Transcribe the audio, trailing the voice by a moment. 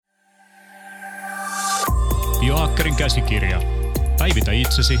Biohakkerin käsikirja. Päivitä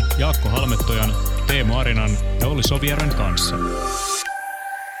itsesi Jaakko Halmetojan, Teemu Arinan ja Olli Sovijärven kanssa.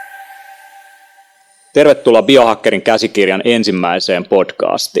 Tervetuloa Biohakkerin käsikirjan ensimmäiseen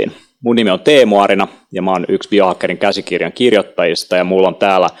podcastiin. Mun nimi on Teemu Arina ja mä oon yksi Biohakkerin käsikirjan kirjoittajista ja mulla on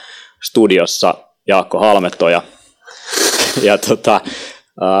täällä studiossa Jaakko Halmetoja. Ja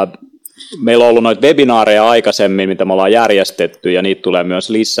meillä on ollut noita webinaareja aikaisemmin, mitä me ollaan järjestetty ja niitä tulee myös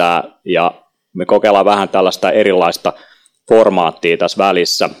lisää ja me kokeillaan vähän tällaista erilaista formaattia tässä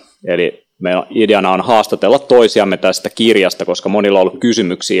välissä. Eli meidän ideana on haastatella toisiamme tästä kirjasta, koska monilla on ollut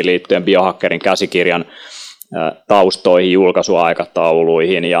kysymyksiä liittyen Biohakkerin käsikirjan taustoihin,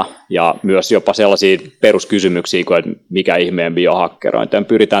 julkaisuaikatauluihin ja myös jopa sellaisia peruskysymyksiä kuin, että mikä ihmeen biohakkerointi. Ja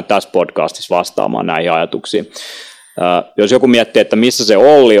pyritään tässä podcastissa vastaamaan näihin ajatuksiin. Jos joku miettii, että missä se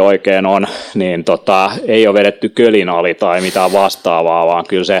Olli oikein on, niin ei ole vedetty kölin ali tai mitään vastaavaa, vaan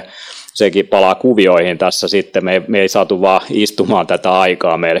kyllä sekin palaa kuvioihin tässä sitten. Me ei saatu vaan istumaan tätä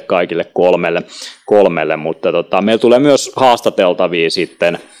aikaa meille kaikille kolmelle, mutta meillä tulee myös haastateltavia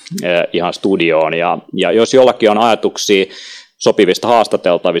sitten ihan studioon. Ja jos jollakin on ajatuksia sopivista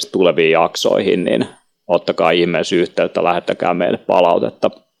haastateltavista tuleviin jaksoihin, niin ottakaa ihmeessä yhteyttä, lähettäkää meille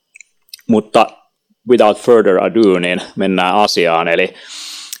palautetta. Mutta without further ado, niin mennään asiaan.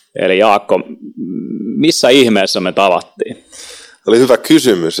 Eli Jaakko, missä ihmeessä me tavattiin? Oli hyvä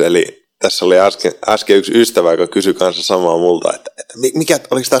kysymys, eli tässä oli äsken yksi ystävä, joka kysyi kanssa samaa multa, että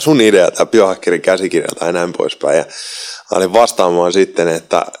oliko tämä sun idea, tämä Biohakkerin käsikirja tai näin poispäin, ja olin vastaamaan sitten,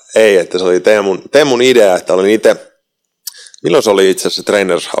 että ei, että se oli Teemun idea, että olin itse, milloin se oli itse asiassa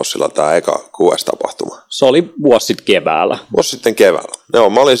Trainers Housella tämä eka QS-tapahtuma? Se oli vuosi sitten keväällä. Joo,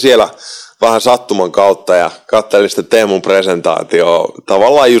 mä olin siellä vähän sattuman kautta ja katselin sitten Teemun presentaatioa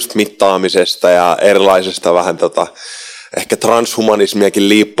tavallaan just mittaamisesta ja erilaisesta vähän ehkä transhumanismiakin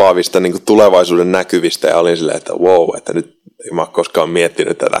liippaavista niin kuin tulevaisuuden näkyvistä ja olin silleen, että wow, että nyt en mä ole koskaan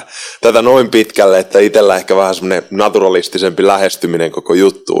miettinyt tätä noin pitkälle, että itsellä ehkä vähän semmoinen naturalistisempi lähestyminen koko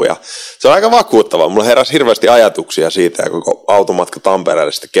juttuun ja se on aika vakuuttavaa. Mulla heräsi hirveästi ajatuksia siitä ja koko automatka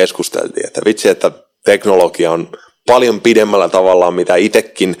Tampereelle sitten keskusteltiin, että vitsi, että teknologia on paljon pidemmällä tavallaan, mitä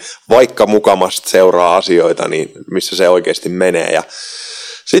itsekin, vaikka mukamasta seuraa asioita, niin missä se oikeasti menee. Ja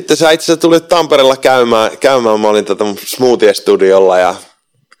sitten sä itse asiassa tulit Tampereella käymään. Mä olin smoothie-studiolla ja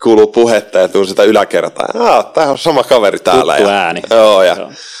kuuluu puhetta ja tuun sitä yläkertaa. Tää on sama kaveri täällä. Tuttu ääni.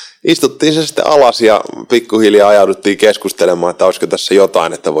 Joo. Istuttiin se sitten alas ja pikkuhiljaa ajauduttiin keskustelemaan, että olisiko tässä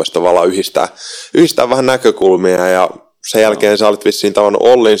jotain, että voisi tavallaan yhdistää vähän näkökulmia ja sen jälkeen sä olit vissiin tavannut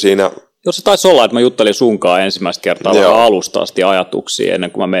Ollin siinä. Jos se taisi olla, että mä juttelin sunkaan ensimmäistä kertaa alusta asti ajatuksia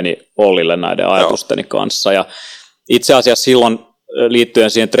ennen kuin mä menin Ollille näiden ajatusteni kanssa. Ja itse asiassa silloin liittyen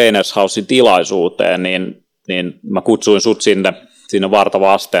siihen Trainers Housen tilaisuuteen, niin mä kutsuin sut sinne varta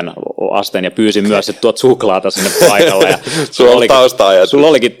vasten ja pyysin myös, että tuot suklaata sinne paikalle. Ja sulla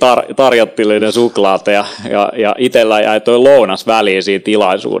olikin tarjottillinen suklaata ja itsellä jäi toi lounas väliin siinä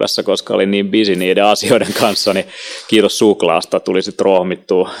tilaisuudessa, koska olin niin busy niiden asioiden kanssa, niin kiitos suklaasta, tuli sitten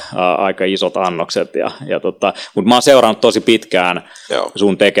rohmittua aika isot annokset. Mutta mä oon seurannut tosi pitkään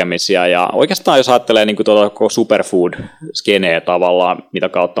sun tekemisiä ja oikeastaan jos ajattelee niin koko superfood-skeneä tavallaan, mitä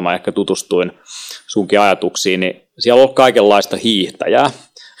kautta mä ehkä tutustuin sunkin ajatuksiin, niin siellä on ollut kaikenlaista hiihtäjää,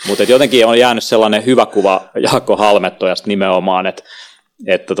 mutta jotenkin on jäänyt sellainen hyvä kuva Jaakko Halmetojasta nimenomaan, että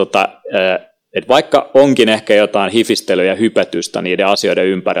vaikka onkin ehkä jotain hifistelyä ja hypetystä niiden asioiden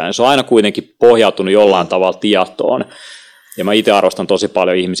ympärillä, niin se on aina kuitenkin pohjautunut jollain tavalla tietoon. Ja mä itse arvostan tosi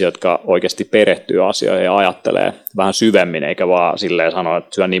paljon ihmisiä, jotka oikeasti perehtyy asioihin ja ajattelee vähän syvemmin, eikä vaan silleen sano,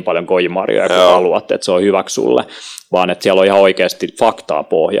 että syö niin paljon koijamarjoja kuin haluat, että se on hyväksi sulle, vaan että siellä on ihan oikeasti faktaa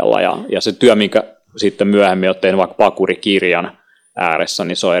pohjalla. Ja se työ, minkä sitten myöhemmin olet tehnyt vaikka pakurikirjan ääressä,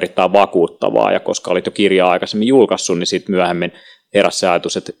 niin se on erittäin vakuuttavaa, ja koska olit jo kirjaa aikaisemmin julkaissut, niin sitten myöhemmin heräsi se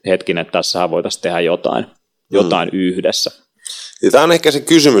ajatus, että hetkinen, että tässähän voitaisiin tehdä jotain yhdessä. Ja tämä on ehkä se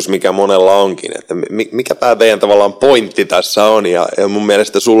kysymys, mikä monella onkin, että mikä tämä teidän tavallaan pointti tässä on, ja mun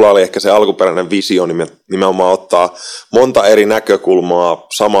mielestä sulla oli ehkä se alkuperäinen visio nimenomaan ottaa monta eri näkökulmaa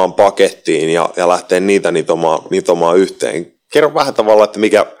samaan pakettiin ja lähteä niitä nitomaan yhteen. Kerro vähän tavallaan,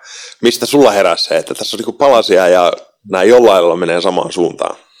 että mistä sulla heräsi se, että tässä on niin palasia ja nämä jollain lailla menee samaan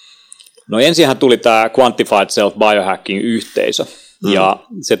suuntaan? No ensinhän tuli tämä Quantified Self-Biohacking-yhteisö, ja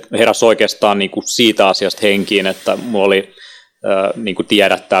se heräsi oikeastaan niin kuin siitä asiasta henkiin, että mulla oli, niin kuin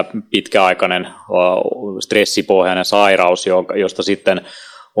tiedät, tämä pitkäaikainen stressipohjainen sairaus, josta sitten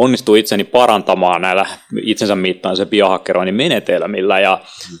onnistui itseni parantamaan näillä itsensä mittaisen biohakkeroinnin menetelmillä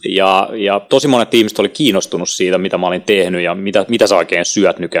ja tosi monet ihmiset oli kiinnostunut siitä, mitä mä olin tehnyt ja mitä sä oikein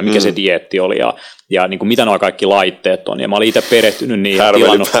syöt nykyään, mikä se dieetti oli ja niin kuin mitä nuo kaikki laitteet on. Ja mä olin itse perehtynyt niihin.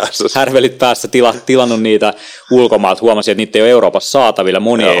 Härvelit päässä tilannut niitä ulkomailta. Huomasin, että niitä ei ole Euroopassa saatavilla.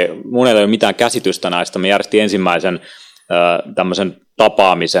 Monella ei ole mitään käsitystä näistä. Me järjestin ensimmäisen tämmöisen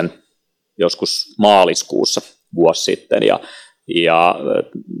tapaamisen joskus maaliskuussa vuosi sitten. Ja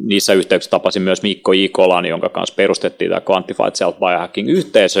niissä yhteyksissä tapasin myös Mikko Ikolan, jonka kanssa perustettiin tämä Quantified Self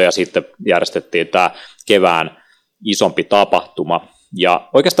Biohacking-yhteisö, ja sitten järjestettiin tämä kevään isompi tapahtuma. Ja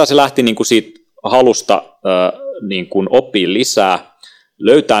oikeastaan se lähti niin kuin siitä halusta niin kuin oppia lisää,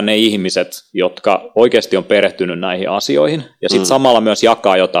 löytää ne ihmiset, jotka oikeasti on perehtynyt näihin asioihin, ja sitten samalla myös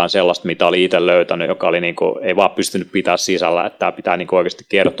jakaa jotain sellaista, mitä oli itse löytänyt, joka oli niin kuin, ei vaan pystynyt pitää sisällä, että tämä pitää niin kuin oikeasti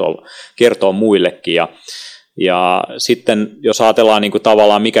kertoa muillekin. Ja sitten jos ajatellaan niin kuin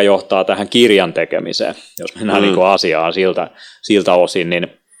tavallaan, mikä johtaa tähän kirjan tekemiseen, jos mennään niin kuin asiaan siltä osin,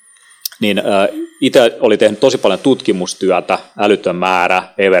 niin itse oli tehnyt tosi paljon tutkimustyötä, älytön määrä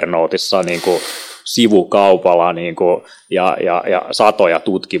Evernoteissa niin kuin sivukaupalla niin kuin, ja satoja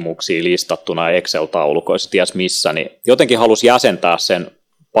tutkimuksia listattuna Excel-taulukoissa, ties missä, niin jotenkin halusi jäsentää sen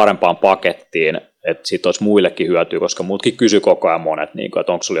parempaan pakettiin, että siitä olisi muillekin hyötyä, koska muutkin kysy koko ajan monet, niin kuin,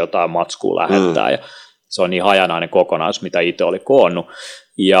 että onko sulla jotain matskua lähettää, ja se on niin hajanainen kokonaisuus, mitä itse oli koonnut.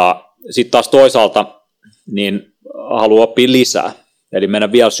 Ja sitten taas toisaalta niin haluaa oppia lisää, eli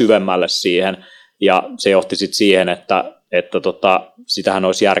mennä vielä syvemmälle siihen, ja se johti sitten siihen, että sitähän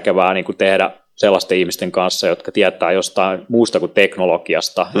olisi järkevää niin kuin tehdä sellaisten ihmisten kanssa, jotka tietää jostain muusta kuin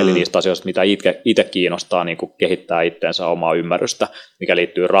teknologiasta, eli niistä asioista, mitä itse kiinnostaa niin kuin kehittää itseensä omaa ymmärrystä, mikä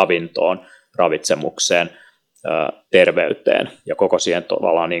liittyy ravintoon, ravitsemukseen, terveyteen ja koko siihen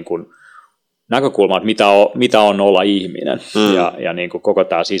tavallaan niin kuin näkökulma, että mitä on olla ihminen ja niin kuin koko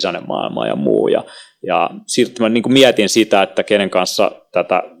tämä sisäinen maailma ja muu. Ja sitten mä niin kuin mietin sitä, että kenen kanssa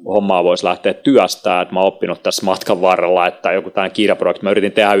tätä hommaa voisi lähteä työstämään, että mä oon oppinut tässä matkan varrella, että joku tämä kirjaprojekti, mä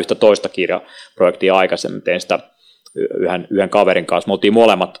yritin tehdä yhtä toista kirjaprojektia aikaisemmin, tein sitä yhden kaverin kanssa, me oltiin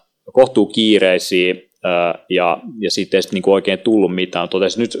molemmat kohtuu kiireisiä, ja siitä ei sitten niin kuin oikein tullut mitään.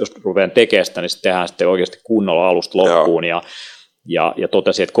 Totesin, nyt jos rupean tekemään sitä, niin tehdään sitten oikeasti kunnolla alusta loppuun, ja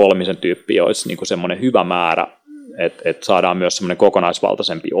totesin, että 3 tyyppiä olisi niin kuin semmoinen hyvä määrä, että saadaan myös semmoinen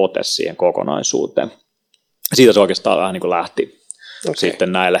kokonaisvaltaisempi ote siihen kokonaisuuteen. Siitä se oikeastaan vähän niin kuin lähti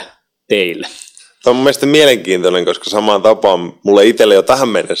sitten näille teille. Tämä on mun mielestä mielenkiintoinen, koska samaan tapaan mulle itselle jo tähän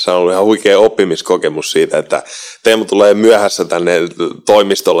mennessä on ollut ihan huikea oppimiskokemus siitä, että Teemu tulee myöhässä tänne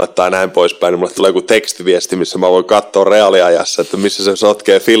toimistolle tai näin poispäin, niin mulle tulee joku tekstiviesti, missä mä voin katsoa reaaliajassa, että missä se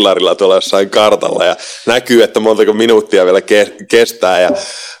sotkee fillarilla tuolla jossain kartalla, ja näkyy, että montako minuuttia vielä kestää, ja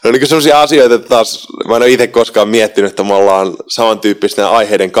no niin sellaisia asioita, että taas mä en ole itse koskaan miettinyt, että me ollaan samantyyppisten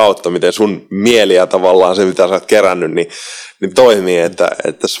aiheiden kautta, miten sun mieli ja tavallaan se, mitä sä oot kerännyt, niin toimii, että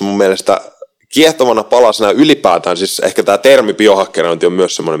tässä mun mielestä kiehtovana palasena ylipäätään, siis ehkä tämä termi biohakkerointi on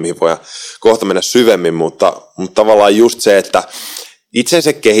myös semmoinen, mihin voi kohta mennä syvemmin, mutta tavallaan just se, että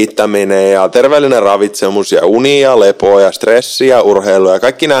itsensä kehittäminen ja terveellinen ravitsemus ja uni ja lepo ja stressi ja urheilu ja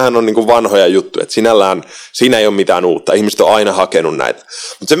kaikki näähän on niin kuin vanhoja juttuja, että sinällään siinä ei ole mitään uutta, ihmiset on aina hakenut näitä.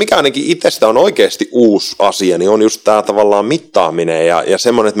 Mutta se mikä ainakin itsestä on oikeasti uusi asia, niin on just tämä tavallaan mittaaminen ja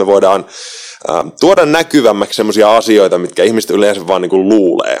semmoinen, että me voidaan tuoda näkyvämmäksi semmoisia asioita, mitkä ihmiset yleensä vaan niin kuin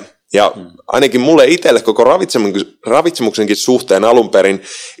luulee. Ja ainakin mulle itselle koko ravitsemuksenkin suhteen alun perin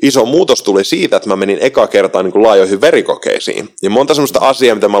iso muutos tuli siitä, että mä menin eka kertaa niin kuin laajoihin verikokeisiin. Ja monta semmoista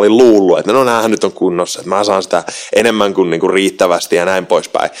asiaa, mitä mä olin luullut, että no näähän nyt on kunnossa, että mä saan sitä enemmän kuin niinku riittävästi ja näin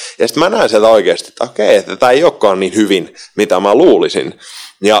poispäin. Ja sitten mä näen sieltä oikeasti, että okei, että tämä ei olekaan niin hyvin, mitä mä luulisin.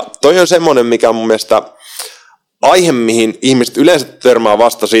 Ja toi on semmoinen, mikä on mun mielestä aihe, mihin ihmiset yleensä törmää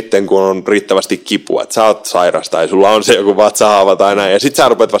vasta sitten, kun on riittävästi kipua, että sä oot sairas tai sulla on se joku vatsahaava tai näin, ja sit sä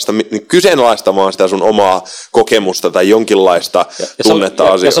rupeat vasta kyseenalaistamaan sitä sun omaa kokemusta tai jonkinlaista tunnetta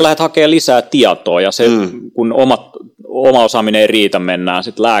asioista. Ja sä lähdet hakemaan lisää tietoa, ja se, kun oma osaaminen ei riitä, mennään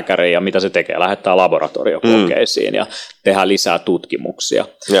sitten lääkäriin, ja mitä se tekee, lähettää laboratoriokokeisiin, ja tehdään lisää tutkimuksia.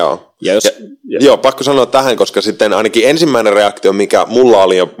 Joo. Joo, pakko sanoa tähän, koska sitten ainakin ensimmäinen reaktio, mikä mulla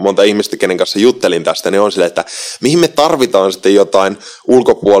oli jo monta ihmistä, kenen kanssa juttelin tästä, niin on sille, että mihin me tarvitaan sitten jotain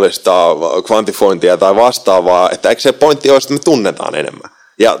ulkopuolista kvantifointia tai vastaavaa, että eikö se pointti ole, että me tunnetaan enemmän.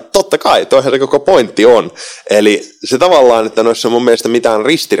 Ja totta kai, toihan se koko pointti on. Eli se tavallaan, että noissa on mun mielestä mitään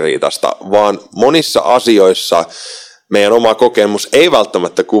ristiriitasta, vaan monissa asioissa meidän oma kokemus ei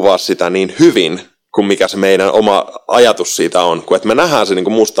välttämättä kuvaa sitä niin hyvin, kuin mikä se meidän oma ajatus siitä on, kun että me nähdään se niin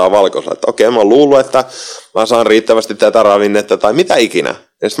kuin mustaa valkoisella, että okei, mä oon luullut, että mä saan riittävästi tätä ravinnetta tai mitä ikinä.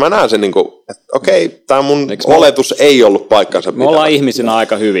 Ja sitten mä näen sen, niin kuin, että okei, tämä mun oletus ei ollut paikkansa. Me ollaan ihmisinä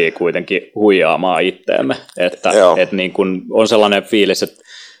aika hyviä kuitenkin huijaamaan itteemme, että niin kuin on sellainen fiilis, että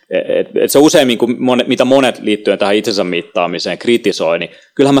se useimmin, mitä monet liittyen tähän itsensä mittaamiseen kritisoi, niin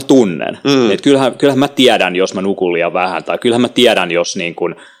kyllähän mä tunnen. Että kyllähän mä tiedän, jos mä nukun liian vähän, tai kyllähän mä tiedän, jos niin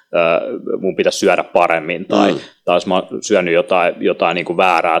kuin, mun pitäisi syödä paremmin, tai jos mä oon syönyt jotain niin kuin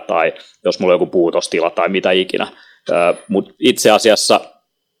väärää, tai jos mulla on joku puutostila, tai mitä ikinä. Mutta itse asiassa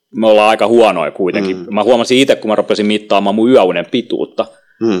me ollaan aika huonoja kuitenkin. Mä huomasin itse, kun mä rupesin mittaamaan mun yöunen pituutta,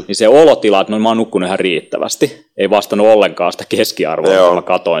 niin se olotila, että mä oon nukkunut ihan riittävästi, ei vastannut ollenkaan sitä keskiarvoa, jota mä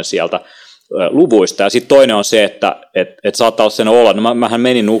katoin sieltä luvuista. Ja sitten toinen on se, että saattaa olla sen olo, no mähän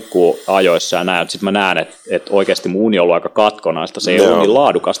menin nukkuu ajoissa ja näin, sitten mä näen, että oikeasti mun uni on ollut aika katkonaista, se ei ole niin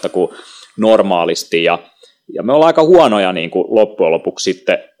laadukasta kuin normaalisti, ja me ollaan aika huonoja niin kuin loppujen lopuksi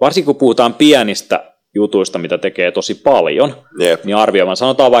sitten, varsinkin kun puhutaan pienistä jutuista, mitä tekee tosi paljon, niin arvioimaan.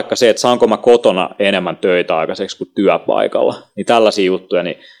 Sanotaan vaikka se, että saanko mä kotona enemmän töitä aikaiseksi kuin työpaikalla, niin tällaisia juttuja,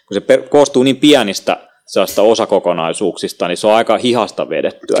 niin kun se koostuu niin pienistä sellaista osakokonaisuuksista, niin se on aika hihasta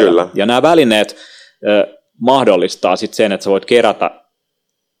vedettyä. Kyllä. Ja nämä välineet mahdollistaa sitten sen, että sä voit kerätä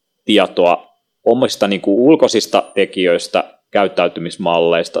tietoa omista niin kuin ulkoisista tekijöistä,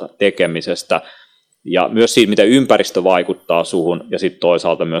 käyttäytymismalleista, tekemisestä, ja myös siitä, miten ympäristö vaikuttaa suhun, ja sitten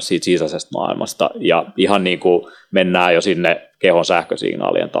toisaalta myös siitä sisäisestä maailmasta, ja ihan niin kuin mennään jo sinne kehon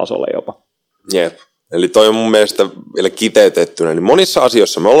sähkösignaalien tasolle jopa. Jep. Eli toi on mun mielestä vielä kiteytettynä, niin monissa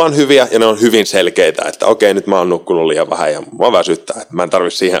asioissa me ollaan hyviä, ja ne on hyvin selkeitä, että okei, nyt mä oon nukkunut liian vähän, ja mua väsyttää, että mä en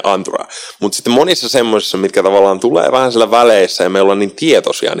tarvitse siihen anturaa. Mutta sitten monissa semmoisissa, mitkä tavallaan tulee vähän siellä väleissä, ja me ollaan niin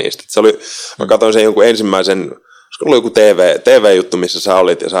tietoisia niistä. Se oli, mä katsoin sen jonkun ensimmäisen, olisiko ollut joku TV-juttu, missä sä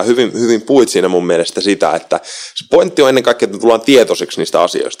olit, ja sä hyvin puhuit siinä mun mielestä sitä, että se pointti on ennen kaikkea, että me tullaan tietoisiksi niistä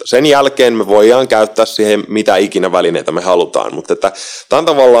asioista. Sen jälkeen me voidaan käyttää siihen mitä ikinä välineitä me halutaan, mutta että tämä on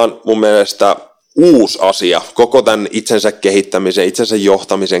tavallaan mun mielestä uusi asia, koko tämän itsensä kehittämisen, itsensä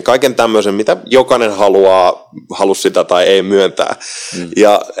johtamisen, kaiken tämmöisen, mitä jokainen halua sitä tai ei myöntää.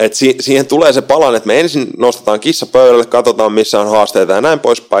 Ja siihen tulee se palan, että me ensin nostetaan kissa pöydälle, katsotaan missä on haasteita ja näin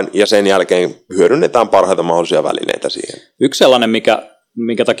poispäin, ja sen jälkeen hyödynnetään parhaita mahdollisia välineitä siihen. Yksi sellainen,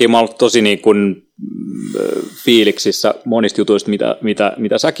 minkä takia mä oon ollut tosi niin kuin fiiliksissä monista jutuista, mitä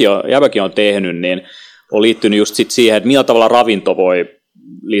Jäbäkin on tehnyt, niin on liittynyt just sit siihen, että millä tavalla ravinto voi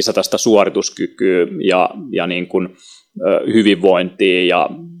lisätä sitä suorituskykyä ja niin kuin, hyvinvointia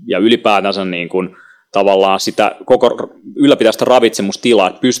ja ylipäätänsä niin kuin, tavallaan sitä ylläpitää sitä ravitsemustilaa,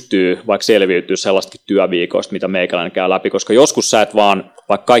 että pystyy vaikka selviytyä sellaistakin työviikoista, mitä meikäläinen käy läpi, koska joskus sä et vaan,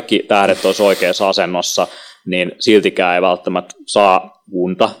 vaikka kaikki tähdet olisi oikeassa asennossa, niin siltikään ei välttämättä saa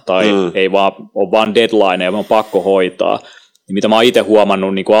unta tai ei vaan ole vaan deadline, ei vaan pakko hoitaa. Mitä mä oon itse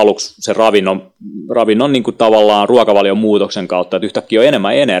huomannut niin kuin aluksi sen ravinnon niin kuin tavallaan ruokavalion muutoksen kautta, että yhtäkkiä on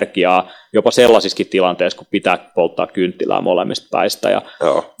enemmän energiaa jopa sellaisissakin tilanteissa, kun pitää polttaa kynttilää molemmista päistä.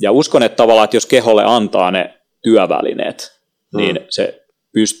 Ja uskon, että tavallaan, että jos keholle antaa ne työvälineet, niin se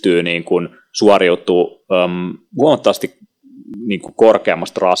pystyy niin kuin suoriutumaan huomattavasti niin kuin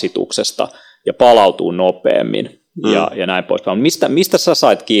korkeammasta rasituksesta ja palautuu nopeammin. Ja näin poispäin. Mistä sä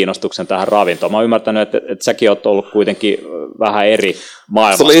sait kiinnostuksen tähän ravintoon? Mä oon ymmärtänyt, että säkin oot ollut kuitenkin vähän eri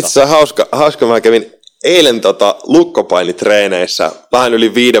maailmasta. Se oli itse asiassa hauska. Mä kävin eilen lukkopainitreeneissä vähän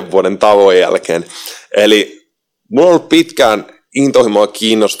yli 5 vuoden tauon jälkeen. Eli mulla on ollut pitkään intohimoa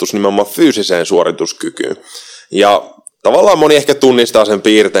kiinnostus nimenomaan fyysiseen suorituskykyyn. Ja tavallaan moni ehkä tunnistaa sen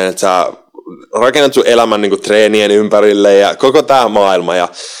piirteen, että sä rakennat sun elämän niin kuin treenien ympärille ja koko tää maailma.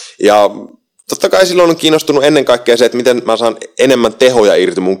 Ja totta kai silloin on kiinnostunut ennen kaikkea se, että miten mä saan enemmän tehoja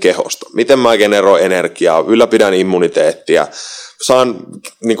irti mun kehosta. Miten mä generoin energiaa, ylläpidän immuniteettia, saan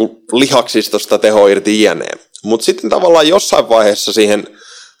niin kuin lihaksistosta tehoa irti jne. Mutta sitten tavallaan jossain vaiheessa siihen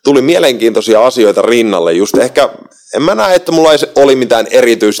tuli mielenkiintoisia asioita rinnalle. Just ehkä, en mä näe, että mulla ei oli mitään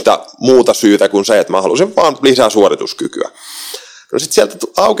erityistä muuta syytä kuin se, että mä halusin vaan lisää suorituskykyä. No sitten sieltä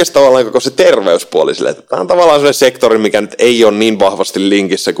aukesi tavallaan koko se terveyspuoli sille, että tämä on tavallaan sellainen sektori, mikä nyt ei ole niin vahvasti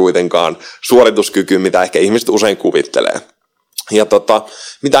linkissä kuitenkaan suorituskykyyn, mitä ehkä ihmiset usein kuvittelee. Ja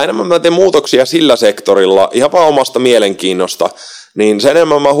mitä enemmän mä teen muutoksia sillä sektorilla, ihan vaan omasta mielenkiinnosta, niin sen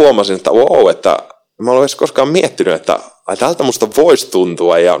enemmän mä huomasin, että että mä olen edes koskaan miettinyt, että tältä musta voisi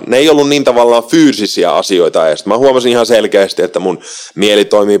tuntua, ja ne ei ollut niin tavallaan fyysisiä asioita edes. Mä huomasin ihan selkeästi, että mun mieli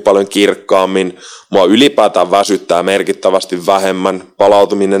toimii paljon kirkkaammin, mua ylipäätään väsyttää merkittävästi vähemmän,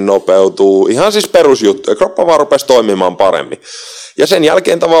 palautuminen nopeutuu, ihan siis perusjuttu, ja kroppa vaan rupesi toimimaan paremmin. Ja sen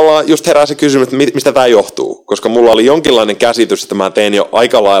jälkeen tavallaan just herää se kysymys, että mistä tämä johtuu, koska mulla oli jonkinlainen käsitys, että mä teen jo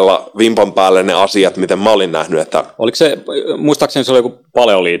aika lailla vimpan päälle ne asiat, miten mä olin nähnyt. Että oliko se, muistaakseni se oli joku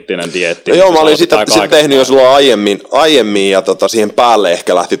paleoliittinen dieetti? Joo, mä olin sitä tehnyt jo silloin aiemmin ja siihen päälle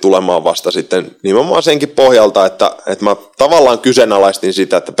ehkä lähti tulemaan vasta sitten nimenomaan senkin pohjalta, että mä tavallaan kyseenalaistin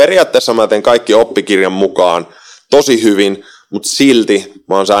sitä, että periaatteessa mä teen kaikki oppikirjan mukaan tosi hyvin, mutta silti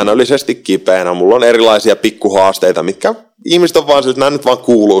mä oon säännöllisesti kipeänä. Mulla on erilaisia pikkuhaasteita, mitkä ihmiset on vaan sille, että nämä nyt vaan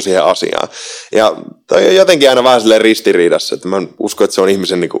kuuluu siihen asiaan. Ja toi on jotenkin aina vähän silleen ristiriidassa, että mä uskon, että se on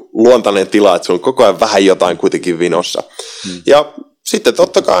ihmisen niin kuin luontainen tila, että se on koko ajan vähän jotain kuitenkin vinossa. Ja sitten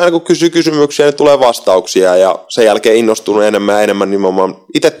totta kai aina kun kysyy kysymyksiä, niin tulee vastauksia ja sen jälkeen innostunut enemmän ja enemmän nimenomaan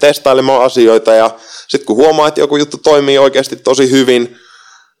itse testailemaan asioita ja sitten kun huomaa, että joku juttu toimii oikeasti tosi hyvin,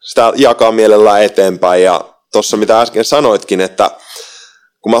 sitä jakaa mielellään eteenpäin ja tuossa mitä äsken sanoitkin, että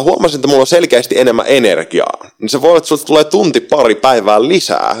kun mä huomasin, että mulla on selkeästi enemmän energiaa, niin se voi olla, että sulla tulee tunti pari päivää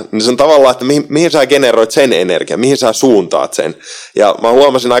lisää. Niin se on tavallaan, että mihin sä generoit sen energian, mihin sä suuntaat sen. Ja mä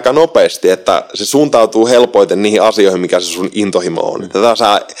huomasin aika nopeasti, että se suuntautuu helpoiten niihin asioihin, mikä se sun intohimo on. Tätä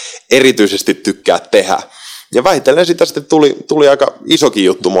sä erityisesti tykkää tehdä. Ja vähitellen sitä sitten tuli aika isokin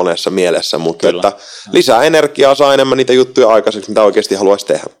juttu monessa mielessä, mutta että lisää energiaa saa enemmän niitä juttuja aikaiseksi, mitä oikeasti haluaisi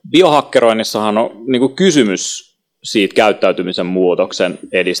tehdä. Biohakkeroinnissahan on niin kuin kysymys siitä käyttäytymisen muutoksen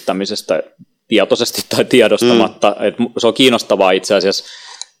edistämisestä tietoisesti tai tiedostamatta. Että se on kiinnostavaa itse asiassa.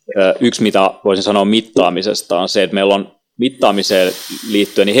 Yksi, mitä voisin sanoa mittaamisesta, on se, että meillä on mittaamiseen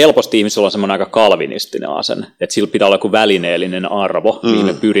liittyen, niin helposti ihmisillä on semmoinen aika kalvinistinen asenne, että sillä pitää olla joku välineellinen arvo, mihin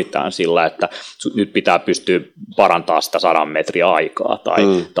me pyritään sillä, että nyt pitää pystyä parantamaan sitä 100 metriä aikaa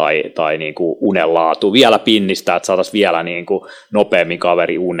tai niin kuin unenlaatu vielä pinnistää, että saataisiin vielä niin kuin nopeammin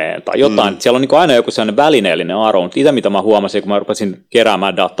kaveri uneen tai jotain. Siellä on niin kuin aina joku sellainen välineellinen arvo, mutta itse mitä mä huomasin, kun mä rupesin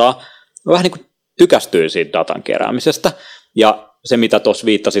keräämään dataa, mä vähän niin kuin tykästyin siitä datan keräämisestä ja se, mitä tuossa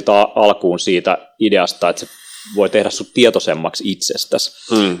viittasit alkuun siitä ideasta, että se voi tehdä sut tietoisemmaksi itsestäsi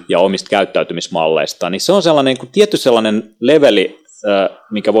ja omista käyttäytymismalleista, niin se on sellainen niin tietty sellainen leveli,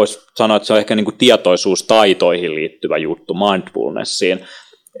 mikä voisi sanoa, että se on ehkä niin kuin tietoisuustaitoihin liittyvä juttu, mindfulnessiin,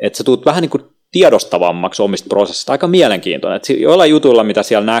 että sä tulet vähän niin kuin tiedostavammaksi omista prosessista, aika mielenkiintoinen, että joillain jutuilla, mitä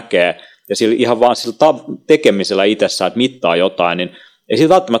siellä näkee, ja sillä ihan vaan sillä tekemisellä itsessään, että mittaa jotain, niin ei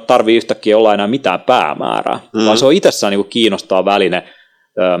sillä välttämättä tarvitse yhtäkkiä olla enää mitään päämäärää, vaan se on itsessään niin kuin kiinnostava väline,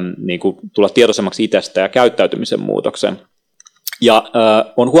 niin kuin tulla tietoisemmaksi itsestä ja käyttäytymisen muutoksen. Ja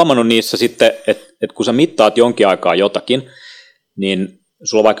on huomannut niissä sitten, että kun sä mittaat jonkin aikaa jotakin, niin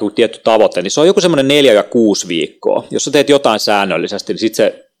sulla on vaikka joku tietty tavoite, niin se on joku semmoinen 4 ja 6 viikkoa. Jos sä teet jotain säännöllisesti, niin sitten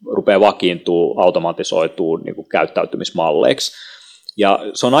se rupeaa vakiintuu, automatisoituu niin kuin käyttäytymismalleiksi. Ja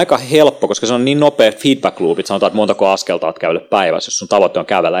se on aika helppo, koska se on niin nopea feedback loop, että sanotaan, että montako askelta olet käydä päivässä, jos sun tavoite on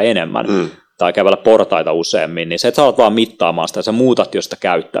kävellä enemmän tai kävellä portaita useammin, niin se et sä olet vaan mittaamaan sitä, sä muutat jo sitä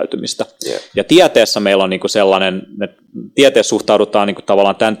käyttäytymistä. Yeah. Ja tieteessä meillä on niinku sellainen, tieteessä suhtaudutaan niinku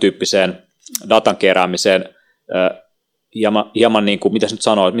tavallaan tämän tyyppiseen datan keräämiseen hieman niin kuin, mitä nyt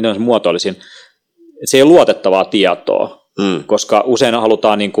sanoa, miten se muotoilisin, se ei ole luotettavaa tietoa, koska usein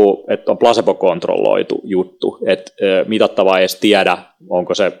halutaan, niin kuin, että on placebo-kontrolloitu juttu, että mitattava ei edes tiedä,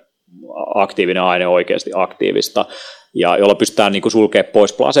 onko se aktiivinen aine oikeasti aktiivista, ja jolla pystytään niin kuin sulkemaan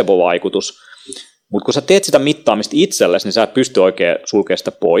pois placebo-vaikutus. Mutta kun sä teet sitä mittaamista itsellesi, niin sä et pysty oikein sulkemaan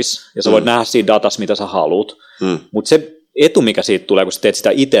sitä pois, ja sä voit nähdä siinä datassa, mitä sä haluut. Mutta se etu, mikä siitä tulee, kun sä teet sitä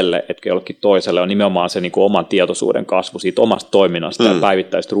itselle, etkä jollekin toiselle, on nimenomaan se niin kuin oman tietoisuuden kasvu siitä omasta toiminnasta ja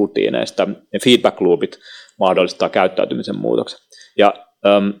päivittäisistä rutiineista. Ne feedback loopit mahdollistaa käyttäytymisen muutoksen. Ja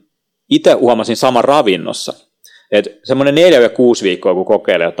itse huomasin saman ravinnossa, että semmoinen 4-6 viikkoa, kun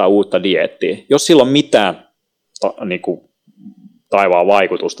kokeilee jotain uutta dieettiä, jos sillä on mitään niin kuin taivaan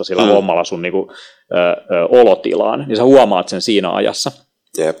vaikutusta sillä omalla sun niin kuin, olotilaan, niin sä huomaat sen siinä ajassa.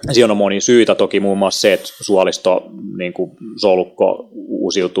 Yep. Siinä on monia syitä, toki muun muassa se, että suolisto, niin kuin solukko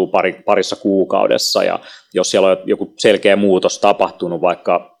uusiutuu parissa kuukaudessa, ja jos siellä on joku selkeä muutos tapahtunut,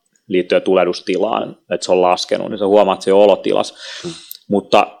 vaikka liittyen tulehdustilaan, että se on laskenut, niin sä huomaat se olotilas.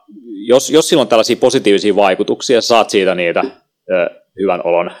 Mutta jos sillä on tällaisia positiivisia vaikutuksia, saat siitä niitä hyvän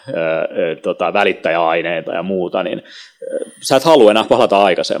olon välittäjäaineita ja muuta, niin sä et halua enää palata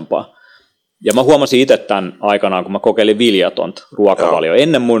aikaisempaan. Ja mä huomasin itse tämän aikanaan, kun mä kokeilin viljatonta ruokavalio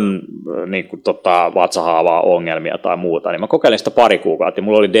ennen mun niin kuin, vatsahaavaa ongelmia tai muuta, niin mä kokeilin sitä pari kuukautta, ja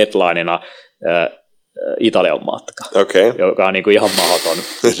mulla oli deadlineina Italian matka, joka on niin kuin ihan mahdoton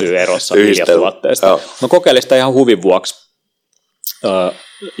pysyä erossa viljatuotteesta. Mä kokeilin sitä ihan huvin vuoksi,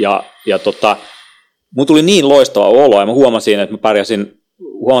 ja mun tuli niin loistava olo, ja mä huomasin, että mä pärjäsin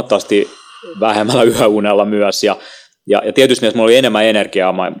huomattavasti vähemmällä yöunella myös, ja tietysti mulla oli enemmän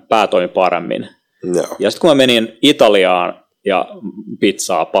energiaa, mä pää toimi paremmin. No. Ja sitten kun mä menin Italiaan ja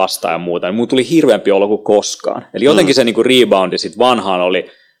pizzaa, pastaa ja muuta, niin mulla tuli hirveämpi olo kuin koskaan. Eli jotenkin se niinku reboundi sit vanhaan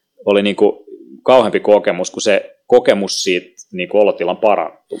oli niinku kauheampi kokemus kuin se kokemus siitä niinku olotilan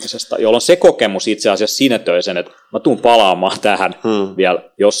parantumisesta, jolloin se kokemus itse asiassa sinetöi sen, että mä tuun palaamaan tähän vielä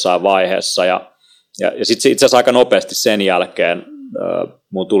jossain vaiheessa. Ja sitten itse asiassa aika nopeasti sen jälkeen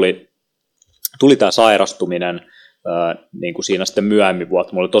mulla tuli tämä sairastuminen, niin kuin siinä sitten myöhemmin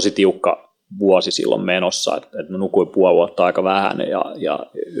vuotta. Mulla oli tosi tiukka vuosi silloin menossa, että mä nukuin puoli vuotta aika vähän ja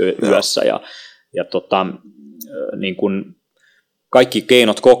yössä ja niin kuin kaikki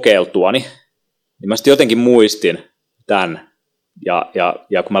keinot kokeiltuani, niin mä sitten jotenkin muistin tämän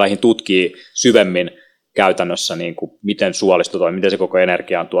ja kun mä lähdin tutkimaan syvemmin käytännössä niin kuin miten suolisto toimii, miten se koko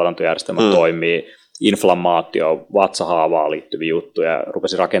energiantuotantojärjestelmä toimii, inflammaatio, vatsahaavaan liittyviä juttuja,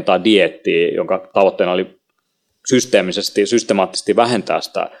 rupesin rakentaa dieettiä, jonka tavoitteena oli systemaattisesti vähentää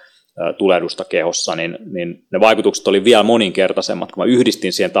sitä tulehdusta kehossa, niin ne vaikutukset oli vielä moninkertaisemmat, kun mä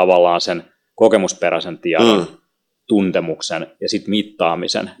yhdistin siihen tavallaan sen kokemusperäisen tiedon, tuntemuksen ja sitten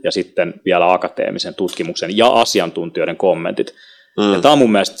mittaamisen ja sitten vielä akateemisen tutkimuksen ja asiantuntijoiden kommentit. Ja tämä on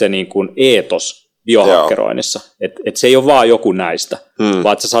mun mielestä se niin kuin eetos biohakkeroinnissa, että se ei ole vaan joku näistä,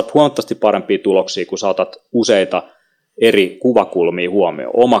 vaan että sä saat huomattavasti parempia tuloksia, kun sä otat useita eri kuvakulmia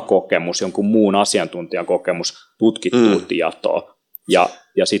huomioon. Oma kokemus, jonkun muun asiantuntijan kokemus, tutkittua tietoa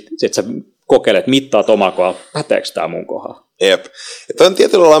ja sitten että sä kokeilet, mittaat omaa kohdalla, päteekö tämä mun kohdalla? Jep. Ja toi on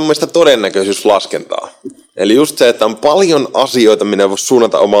tietyllä lailla mielestä todennäköisyyslaskentaa. Eli just se, että on paljon asioita, minne voisi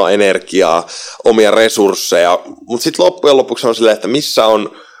suunnata omaa energiaa, omia resursseja, mutta sitten loppujen lopuksi on silleen, että missä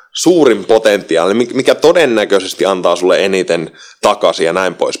on suurin potentiaali, mikä todennäköisesti antaa sulle eniten takaisin ja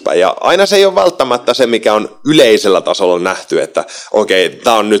näin poispäin. Ja aina se ei ole välttämättä se, mikä on yleisellä tasolla nähty, että okei,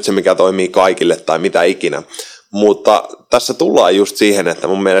 tämä on nyt se, mikä toimii kaikille tai mitä ikinä. Mutta tässä tullaan just siihen, että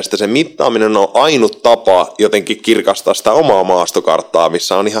mun mielestä se mittaaminen on ainut tapa jotenkin kirkastaa sitä omaa maastokarttaa,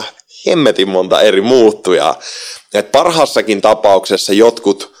 missä on ihan hemmetin monta eri muuttujaa. Et parhaassakin tapauksessa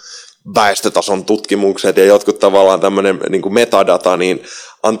jotkut väestötason tutkimukset ja jotkut tavallaan tämmöinen niin kuin metadata, niin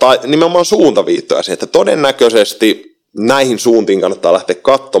antaa nimenomaan suuntaviittoja siihen, että todennäköisesti näihin suuntiin kannattaa lähteä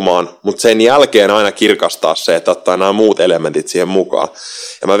katsomaan, mutta sen jälkeen aina kirkastaa se, että ottaa nämä muut elementit siihen mukaan.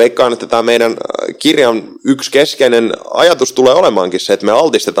 Ja mä veikkaan, että tämä meidän kirjan yksi keskeinen ajatus tulee olemaankin se, että me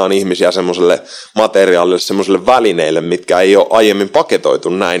altistetaan ihmisiä semmoiselle materiaalille, semmoiselle välineille, mitkä ei ole aiemmin paketoitu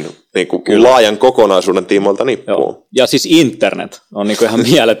näin niin kuin laajan kokonaisuuden tiimoilta nippuun. Ja siis internet on niin kuin ihan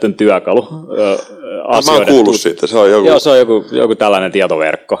mieletön työkalu. Mä oon kuullut siitä, se on joku... Joo, se on joku tällainen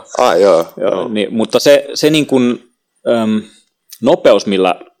tietoverkko. Joo. Niin, mutta se niin kuin, nopeus,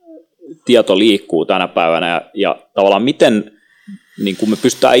 millä tieto liikkuu tänä päivänä ja tavallaan miten niin kuin me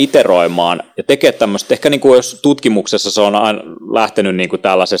pystytään iteroimaan ja tekemään tämmöistä, ehkä niin kuin jos tutkimuksessa se on aina lähtenyt niin kuin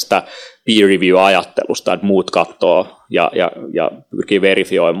tällaisesta peer review-ajattelusta, että muut katsoo ja pyrkii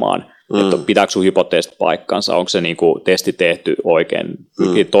verifioimaan, että pitääkö sun hypoteesit paikkansa, onko se niin kuin testi tehty oikein,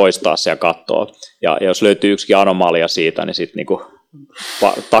 pyrkii toistaa se ja katsoa. Ja jos löytyy yksikin anomalia siitä, niin sitten niin kuin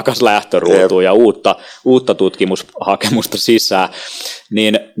takas lähtöruutuun ja uutta tutkimushakemusta sisään,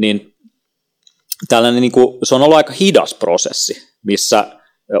 niin tällainen niin kuin, se on ollut aika hidas prosessi, missä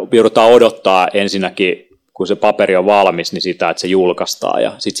joudutaan odottaa ensinnäkin, kun se paperi on valmis, niin sitä, että se julkaistaan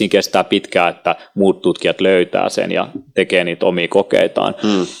ja sitten siinä kestää pitkään, että muut tutkijat löytää sen ja tekee niitä omia kokeitaan.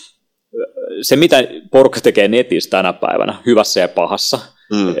 Se, mitä porukka tekee netissä tänä päivänä, hyvässä ja pahassa,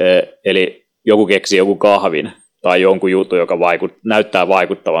 eli joku keksii joku kahvin, tai jonkun jutun, joka näyttää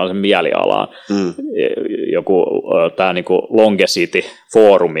vaikuttavan sen mielialaan. Joku tämä niin kuin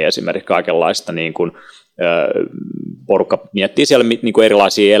Longevity-foorumi esimerkiksi kaikenlaista, niin kuin, porukka miettii siellä niin kuin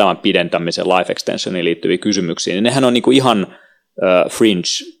erilaisia elämän pidentämiseen, life extensioniin liittyviä kysymyksiä, niin nehän on niin kuin ihan fringe,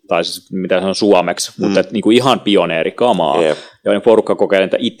 tai siis mitä se on suomeksi, mutta niin kuin ihan pioneerikamaa, joiden porukka kokeilee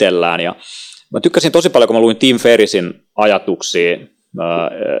niitä itsellään. Ja mä tykkäsin tosi paljon, kun mä luin Tim Ferrissin ajatuksia.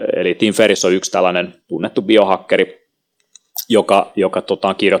 Eli Tim Ferriss on yksi tällainen tunnettu biohakkeri, joka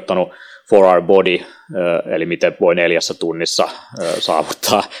on kirjoittanut 4-Hour Body, eli miten voi 4 tunnissa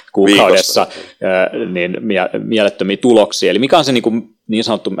saavuttaa kuukaudessa niin mielettömiä tuloksia. Eli mikä on se niin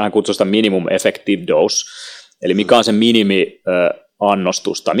sanottu, hän kutsuu sitä minimum effective dose, eli mikä on se minimi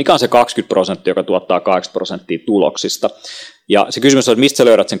annostus, tai mikä on se 20%, joka tuottaa 80% tuloksista. Ja se kysymys on, että mistä sä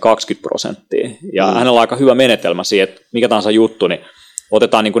löydät sen 20%. Ja hänellä on aika hyvä menetelmä siihen, että mikä tahansa juttu, niin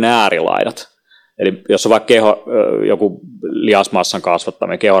otetaan niin kuin ne äärilaidat. Eli jos on vaikka joku lihasmassan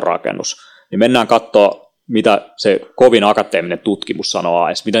kasvattaminen, kehonrakennus, niin mennään katsoa, mitä se kovin akateeminen tutkimus sanoo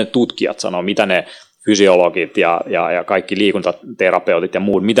AS, mitä ne tutkijat sanoo, mitä ne fysiologit ja kaikki liikuntaterapeutit ja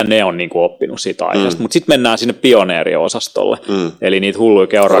muut, mitä ne on niin kuin oppinut siitä aiheesta. Mutta sitten mennään sinne pioneeriosastolle, eli niitä hulluja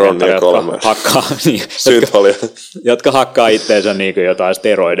kehonrakentajia, jotka hakkaa itseensä niin kuin jotain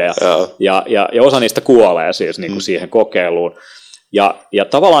steroideja, ja osa niistä kuolee siis niin kuin siihen kokeiluun. Ja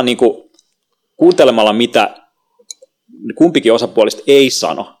tavallaan niin kuin kuuntelemalla, mitä kumpikin osapuolista ei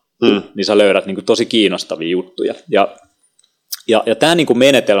sano, niin sä löydät niin kuin tosi kiinnostavia juttuja. Ja tämä niin kuin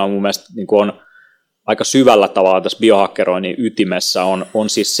menetelmä mun mielestä niin kuin on aika syvällä tavalla tässä biohakkeroinnin ytimessä on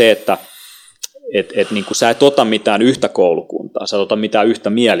siis se, että niin kuin sä et ota mitään yhtä koulukuntaa, sä et ota mitään yhtä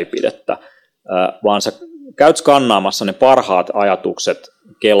mielipidettä, vaan sä käyt skannaamassa ne parhaat ajatukset,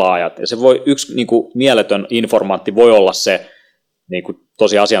 kelaajat, ja se voi yksi niin kuin mieletön informantti voi olla se niin kuin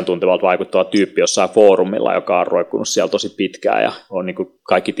tosi asiantuntevalta vaikuttava tyyppi jossain foorumilla, joka on roikkunut siellä tosi pitkään ja on niin kuin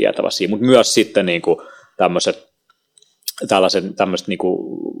kaikki tietävä siinä, mutta myös sitten niin kuin tämmöiset niin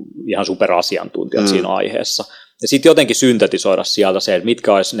kuin ihan superasiantuntijat siinä aiheessa. Ja sitten jotenkin syntetisoida sieltä se, että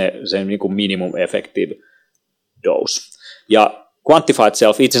mitkä olisi se niin kuin minimum effective dose. Ja quantified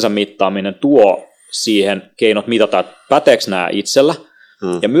self, itsensä mittaaminen, tuo siihen keinot mitata, että päteekö nämä itsellä,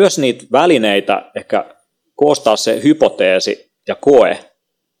 ja myös niitä välineitä ehkä koostaa se hypoteesi ja koe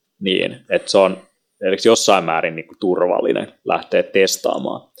niin, että se on jossain määrin niin kuin turvallinen lähteä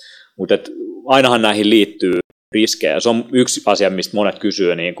testaamaan. Mutta ainahan näihin liittyy riskejä. Se on yksi asia, mistä monet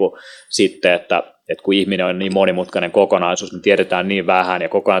kysyy niin kuin sitten, että kun ihminen on niin monimutkainen kokonaisuus, me tiedetään niin vähän ja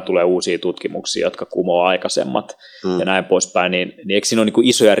koko ajan tulee uusia tutkimuksia, jotka kumoaa aikaisemmat ja näin poispäin, niin eikö siinä ole niin kuin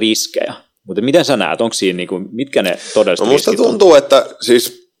isoja riskejä? Mutta miten sä näet, onko siinä, niin kuin, mitkä ne todelliset riskit on? Musta tuntuu, että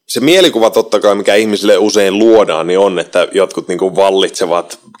siis se mielikuva totta kai, mikä ihmisille usein luodaan, niin on, että jotkut niin kuin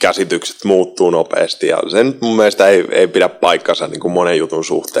vallitsevat käsitykset muuttuu nopeasti, ja sen mun mielestä ei pidä paikkansa niin kuin monen jutun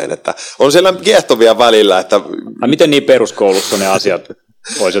suhteen, että on siellä kiehtovia välillä, että... Miten niin peruskoulussa ne asiat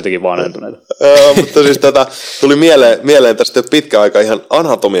olisi jotenkin vanhentuneita? Mutta siis tuli mieleen tästä pitkä aika ihan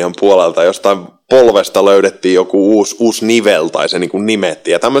anatomian puolelta, jostain polvesta löydettiin joku uusi nivel tai se niin kuin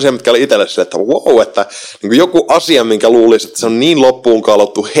nimettiin. Ja tämmöisiä, mitkä oli itselle sille, että wow, että niin kuin joku asia, minkä luulisi, että se on niin loppuun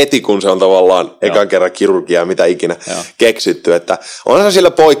kalottu heti, kun se on tavallaan ekan kerran kirurgia, mitä ikinä keksitty. Että onhan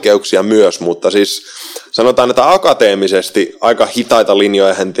siellä poikkeuksia myös, mutta siis sanotaan, että akateemisesti aika hitaita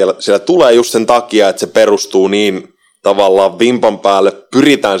linjoja siellä tulee just sen takia, että se perustuu niin tavallaan vimpan päälle,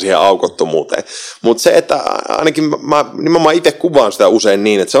 pyritään siihen aukottomuuteen. Mutta se, että ainakin mä nimenomaan itse kuvaan sitä usein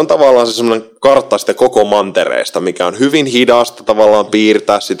niin, että se on tavallaan se semmoinen kartta sitä koko mantereesta, mikä on hyvin hidasta tavallaan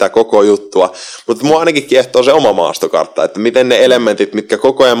piirtää sitä koko juttua, mutta mua ainakin kiehtoo se oma maastokartta, että miten ne elementit, mitkä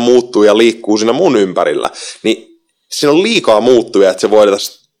koko ajan muuttuu ja liikkuu siinä mun ympärillä, niin siinä on liikaa muuttuja, että se voidaan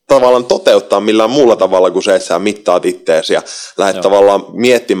tavallaan toteuttaa millään muulla tavalla kuin se, että sä mittaat itteesi ja lähdet tavallaan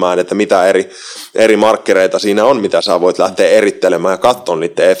miettimään, että mitä eri markkereita siinä on, mitä sä voit lähteä erittelemään ja katsoa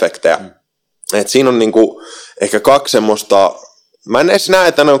niiden efektejä. Et siinä on niinku ehkä kaksi semmoista, mä en edes näe,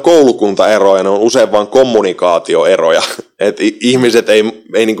 että ne on koulukuntaeroja, ne on usein vaan kommunikaatioeroja. Että ihmiset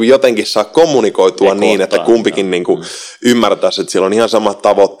ei niinku jotenkin saa kommunikoitua niin, että kumpikin niinku ymmärtäisi, että siellä on ihan samat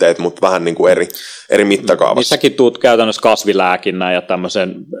tavoitteet, mutta vähän niinku eri mittakaavassa. Missäkin tuut käytännössä kasvilääkinnän ja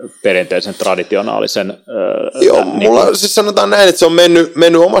tämmöisen perinteisen traditionaalisen... Joo, mulla siis sanotaan näin, että se on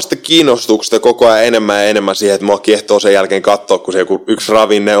mennyt omasta kiinnostuksesta koko ajan enemmän ja enemmän siihen, että mua kiehtoo sen jälkeen katsoa, kun se joku yksi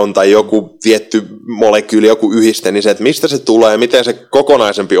ravinne on tai joku tietty molekyyli, joku yhdiste, niin se, että mistä se tulee ja miten se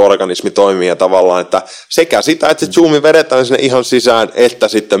kokonaisempi organismi toimii ja tavallaan, että sekä sitä, että se zoomi vedetään sinne ihan sisään, että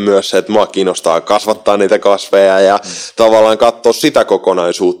sitten myös se, että mua kiinnostaa kasvattaa niitä kasveja ja tavallaan katsoa sitä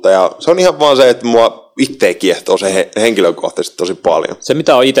kokonaisuutta ja se on ihan vaan se, että mua itse kiehtoo se henkilökohtaisesti tosi paljon. Se,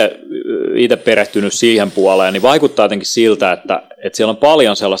 mitä on itse perehtynyt siihen puoleen, niin vaikuttaa jotenkin siltä, että siellä on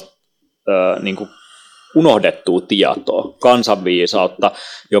paljon sellaista niin kuin unohdettua tietoa, kansanviisautta,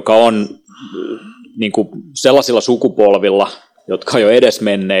 joka on niin kuin sellaisilla sukupolvilla, jotka on jo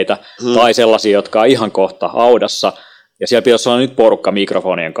edesmenneitä, tai sellaisia, jotka on ihan kohta haudassa, ja siellä pitäisi olla nyt porukka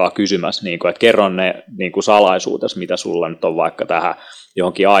mikrofonien kanssa kysymässä, niin kuin, että kerro ne niin kuin salaisuutesi, mitä sulla nyt on vaikka tähän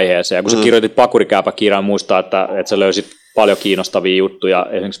johonkin aiheeseen. Ja kun sä kirjoitit Pakurikääpä-kirjan, muistaa, että sä löysit paljon kiinnostavia juttuja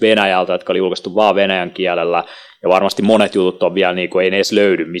esimerkiksi Venäjältä, jotka oli julkaistu vaan venäjän kielellä, ja varmasti monet jutut on vielä, niin kuin, ei ne edes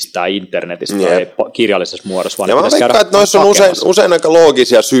löydy mistään internetistä tai kirjallisessa muodossa, vaan ja ne mä pitäisi käydä että noissa on usein aika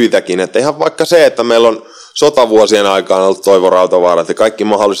loogisia syitäkin, että ihan vaikka se, että meillä on sotavuosien aikaan ollut Toivo Rautavaarat ja kaikki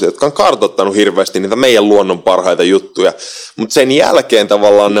mahdolliset, jotka on kartoittanut hirveästi niitä meidän luonnon parhaita juttuja, mutta sen jälkeen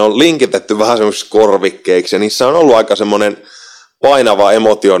tavallaan ne on linkitetty vähän semmoisiksi korvikkeiksi, ja niissä on ollut aika semmoinen painava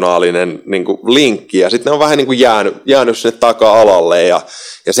emotionaalinen niin kuin linkki, ja sitten ne on vähän niin kuin jäänyt sinne taka-alalle, ja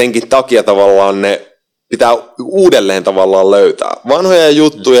senkin takia tavallaan ne pitää uudelleen tavallaan löytää vanhoja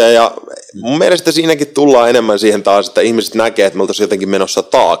juttuja, ja mun mielestä siinäkin tullaan enemmän siihen taas, että ihmiset näkee, että me oltaisiin jotenkin menossa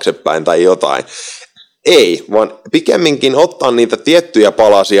taaksepäin tai jotain. Ei, vaan pikemminkin ottaa niitä tiettyjä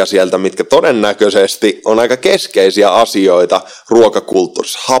palasia sieltä, mitkä todennäköisesti on aika keskeisiä asioita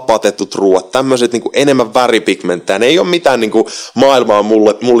ruokakulttuurissa. Hapatetut ruoat, tämmöiset niin kuin enemmän väripigmenttejä. Ne ei ole mitään niin kuin maailmaa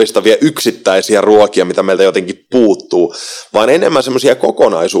mullistavia yksittäisiä ruokia, mitä meiltä jotenkin puuttuu, vaan enemmän semmoisia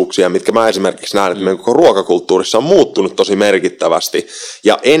kokonaisuuksia, mitkä mä esimerkiksi näen, että meidän koko ruokakulttuurissa on muuttunut tosi merkittävästi.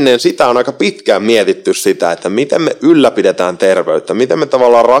 Ja ennen sitä on aika pitkään mietitty sitä, että miten me ylläpidetään terveyttä, miten me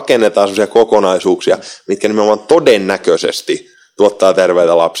tavallaan rakennetaan semmoisia kokonaisuuksia, mitkä nimenomaan todennäköisesti tuottaa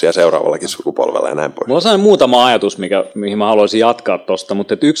terveitä lapsia seuraavallakin sukupolvella ja näin pois. Mulla on sellainen muutama ajatus, mihin mä haluaisin jatkaa tuosta,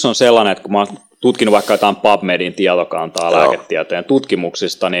 mutta yksi on sellainen, että kun mä oon tutkinut vaikka jotain PubMedin tietokantaa lääketieteen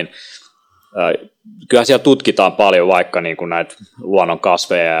tutkimuksista, niin kyllä siellä tutkitaan paljon vaikka niin kuin näitä luonnon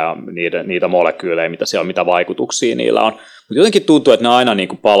kasveja ja niitä molekyylejä, mitä siellä on, mitä vaikutuksia niillä on. Mutta jotenkin tuntuu, että ne aina niin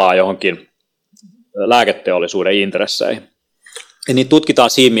kuin palaa johonkin lääketeollisuuden intresseihin. Ja niitä tutkitaan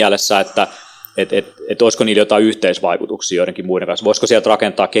siinä mielessä, että olisiko niillä jotain yhteisvaikutuksia joidenkin muiden kanssa. Voisiko sieltä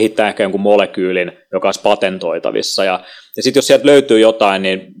kehittää ehkä jonkun molekyylin, joka olisi patentoitavissa. Ja sitten jos sieltä löytyy jotain,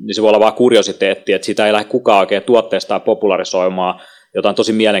 niin se voi olla vaan kuriositeetti, että sitä ei lähde kukaan oikein tuotteestaan popularisoimaan jotain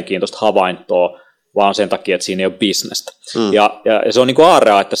tosi mielenkiintoista havaintoa, vaan sen takia, että siinä ei ole bisnestä. Ja se on niin kuin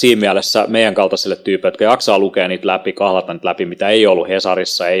aarrea, että siinä mielessä meidän kaltaisille tyypeille, jotka jaksaa lukea niitä läpi, kahlata niitä läpi, mitä ei ollut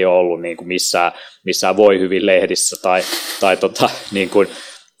Hesarissa, ei ole ollut niin kuin missään voi hyvin lehdissä tai niin kuin,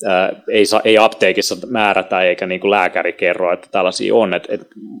 ei apteekissa määrätä eikä niin kuin lääkäri kerro, että tällaisia on. Et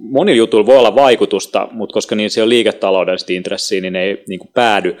monilla jutuilla voi olla vaikutusta, mutta koska niin se on liiketaloudellisesti intressiä, niin ne ei niin kuin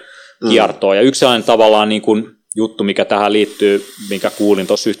päädy kiertoon. Ja yksi sellainen tavallaan niin kuin juttu, mikä tähän liittyy, minkä kuulin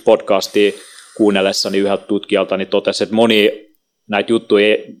tuossa yhtä podcastia kuunnellessani yhdeltä tutkijalta, niin totesi, että moni näitä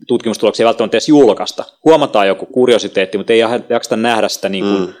juttuja, tutkimustuloksia ei välttämättä edes julkaista. Huomataan joku kuriositeetti, mutta ei jakseta nähdä sitä niin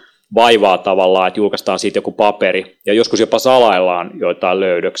kuin vaivaa tavallaan, että julkaistaan siitä joku paperi, ja joskus jopa salaillaan joitain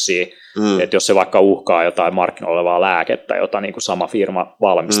löydöksiä, että jos se vaikka uhkaa jotain markkinoilla olevaa lääkettä, jota niin kuin sama firma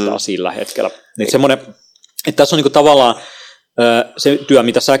valmistaa sillä hetkellä. Niin semmoinen, että tässä on niin kuin tavallaan se työ,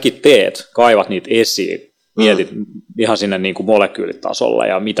 mitä säkin teet, kaivat niitä esiin, mietit ihan sinne niin kuin molekyylitasolle,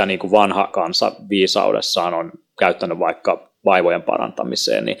 ja mitä niin kuin vanha kansa viisaudessaan on käyttänyt vaikka vaivojen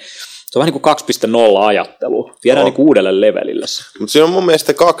parantamiseen, niin se on vähän niin kuin 2.0 ajattelu. Viedään niin kuin uudelle levelille. Mutta siinä on mun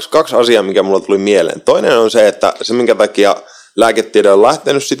mielestä kaksi asiaa, mikä mulla tuli mieleen. Toinen on se, että se minkä takia lääketiede on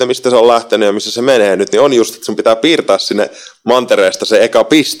lähtenyt sitä, mistä se on lähtenyt ja missä se menee nyt, niin on just, että sun pitää piirtää sinne mantereesta se eka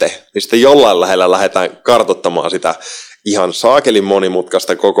piste, niin sitten jollain lähellä lähdetään kartoittamaan sitä ihan saakelin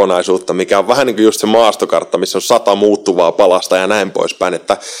monimutkaista kokonaisuutta, mikä on vähän niin kuin just se maastokartta, missä on 100 muuttuvaa palasta ja näin poispäin,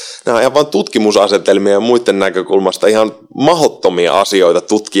 että nämä on ihan vain tutkimusasetelmia ja muiden näkökulmasta ihan mahdottomia asioita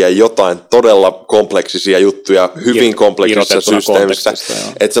tutkia jotain todella kompleksisia juttuja hyvin kompleksisissa systeemissä,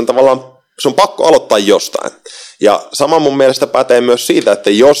 että se on tavallaan, se on pakko aloittaa jostain. Ja sama mun mielestä pätee myös siitä, että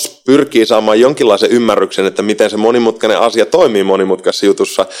jos pyrkii saamaan jonkinlaisen ymmärryksen, että miten se monimutkainen asia toimii monimutkaisessa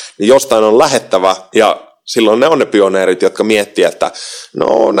jutussa, niin jostain on lähettävä ja silloin ne on ne pioneerit, jotka miettii, että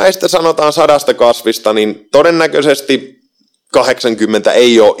no näistä sanotaan 100 kasvista, niin todennäköisesti 80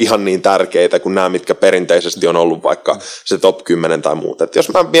 ei ole ihan niin tärkeitä kuin nämä, mitkä perinteisesti on ollut vaikka se top 10 tai muuta. Et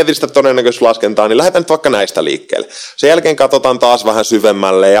jos mä mietin sitä todennäköisyyslaskentaa, niin lähdetään nyt vaikka näistä liikkeelle. Sen jälkeen katsotaan taas vähän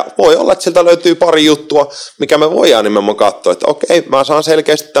syvemmälle ja voi olla, että sieltä löytyy pari juttua, mikä me voidaan nimenomaan katsoa, että okei, mä saan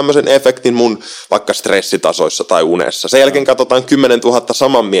selkeästi tämmöisen efektin mun vaikka stressitasoissa tai unessa. Sen jälkeen katsotaan 10 000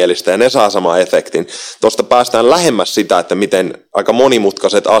 samanmielistä ja ne saa saman efektin. Tuosta päästään lähemmäs sitä, että miten aika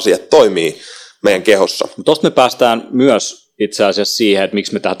monimutkaiset asiat toimii meidän kehossa. Tuosta me päästään myös itse asiassa siihen, että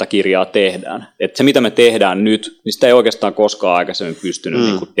miksi me tätä kirjaa tehdään. Että se, mitä me tehdään nyt, niin sitä ei oikeastaan koskaan aikaisemmin pystynyt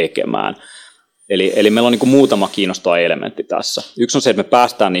niin kuin tekemään. Eli meillä on niin kuin muutama kiinnostava elementti tässä. Yksi on se, että me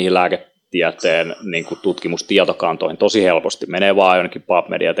päästään niihin lääketieteen niin kuin tutkimustietokantoihin tosi helposti. Menee vaan jonnekin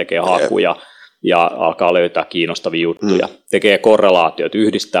PubMedia, tekee hakuja ja alkaa löytää kiinnostavia juttuja. Tekee korrelaatioita,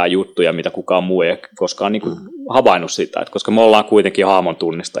 yhdistää juttuja, mitä kukaan muu ei koskaan niin kuin havainnut sitä. Että koska me ollaan kuitenkin hahmon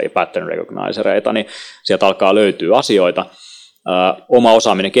tunnistajia, pattern recognizereita, niin sieltä alkaa löytyä asioita. Oma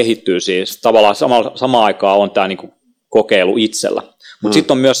osaaminen kehittyy siis. Tavallaan samaan aikaan on tämä niin kuin kokeilu itsellä. Mutta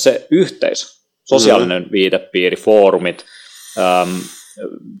sitten on myös se yhteisö, sosiaalinen viitepiiri, foorumit.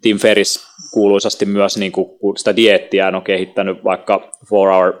 Tim Ferriss kuuluisasti myös, niin kun sitä dieettiä on kehittänyt vaikka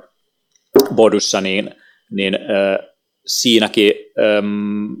 4-Hour Bodyssa, niin siinäkin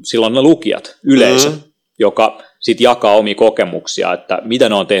silloin ne lukijat, yleisö, joka sitten jakaa omia kokemuksia, että mitä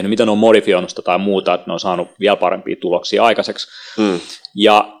ne on tehnyt, mitä ne on modifioinut tai muuta, että ne on saanut vielä parempia tuloksia aikaiseksi.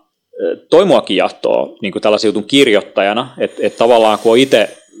 Ja toi mua kiehtoo niin kuin tällaisen jutun kirjoittajana, että tavallaan kun on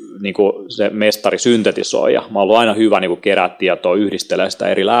itse niin kuin se mestari syntetisoija, mä oon ollut aina hyvä niin kuin kerää tietoa, yhdistelee sitä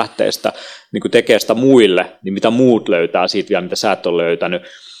eri lähteistä, niin kuin tekee sitä muille, niin mitä muut löytää siitä vielä, mitä sä et ole löytänyt,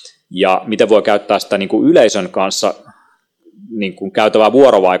 ja miten voi käyttää sitä niin kuin yleisön kanssa niin kuin käytävää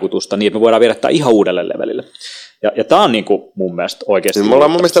vuorovaikutusta niin, että me voidaan viedä tämä ihan uudelle levelille. Ja tämä on niin kuin mun mielestä oikeasti... Niin me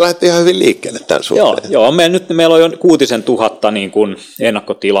ollaan mun mielestä lähdetty ihan hyvin liikkeelle tämän suhteen. Joo, meillä on jo 6 000 niin kuin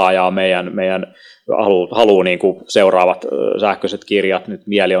ennakkotilaajaa meidän haluaa niin kuin seuraavat sähköiset kirjat, nyt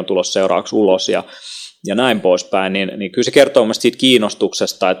mieli on tulossa seuraavaksi ulos ja näin poispäin, niin kyllä se kertoo mielestäni siitä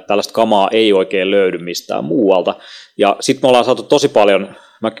kiinnostuksesta, että tällaista kamaa ei oikein löydy mistään muualta. Ja sitten me ollaan saatu tosi paljon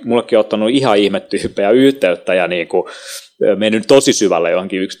mullekin on ottanut ihan ihmetyyppejä yhteyttä ja niin kuin mennyt tosi syvälle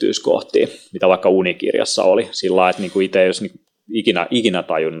johonkin yksityiskohtiin, mitä vaikka unikirjassa oli, sillä lailla, että niin kuin itse ei olisi niin ikinä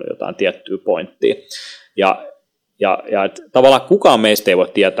tajunnut jotain tiettyä pointtia. Ja tavallaan kukaan meistä ei voi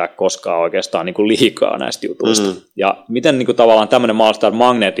tietää koskaan oikeastaan niin kuin liikaa näistä jutuista. Ja miten niin kuin tavallaan tämmöinen mahdollista, että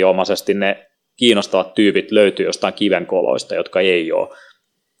magneettiomaisesti ne kiinnostavat tyypit löytyy jostain kivenkoloista, jotka ei ole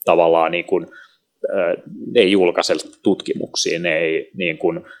tavallaan niin kuin, ne ei julkaise tutkimuksia,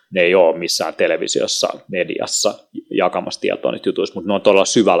 ne ei ole missään televisiossa, mediassa jakamassa tietoa niitä jutuista, mutta ne on todella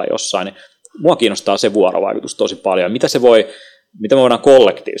syvällä jossain. Niin mua kiinnostaa se vuorovaikutus tosi paljon. Mitä me voidaan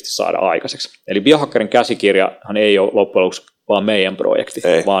kollektiivisesti saada aikaiseksi. Eli Biohakkerin käsikirjahan ei ole loppujen lopuksi vaan meidän projekti,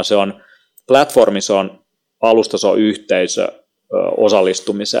 vaan se on platformi, se on alusta, se on yhteisö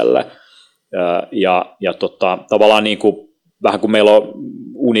osallistumiselle. Ja tavallaan niin kuin, vähän kuin meillä on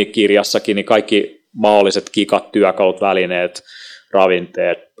unikirjassakin, niin kaikki mahdolliset kikat, työkalut, välineet,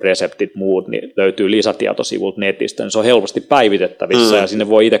 ravinteet, reseptit, muut, niin löytyy lisätietosivulta netistä, niin se on helposti päivitettävissä ja sinne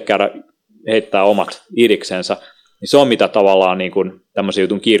voi itse käydä heittää omat idiksensä. Niin se on mitä tavallaan niin kuin tämmöisen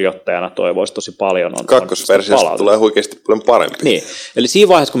jutun kirjoittajana toivoisi tosi paljon. Kakkosversiosta tulee oikeasti paljon parempi. Niin, eli siinä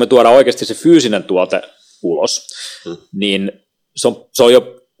vaiheessa, kun me tuodaan oikeasti se fyysinen tuote ulos, niin se on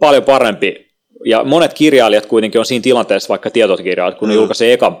jo paljon parempi. Ja monet kirjailijat kuitenkin on siinä tilanteessa, vaikka tietokirjailijat, kun ne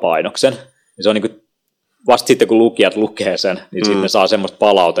julkaisee ekan painoksen, niin se on niin kuin vasta sitten, kun lukijat lukee sen, niin sitten ne saa semmoista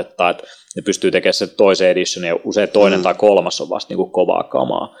palautetta, että ne pystyy tekemään sen toisen edition, ja usein toinen tai kolmas on vasta niin kuin kovaa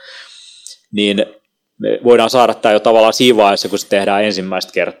kamaa. Niin me voidaan saada tämä jo tavallaan siinä vaiheessa, kun se tehdään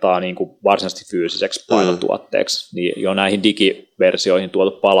ensimmäistä kertaa niin kuin varsinaisesti fyysiseksi painotuotteeksi, niin jo näihin digiversioihin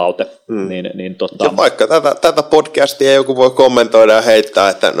tuotu palaute. Ja vaikka tätä podcastia joku voi kommentoida ja heittää,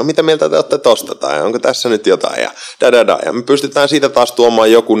 että no mitä mieltä te olette tosta, tai onko tässä nyt jotain, ja me pystytään siitä taas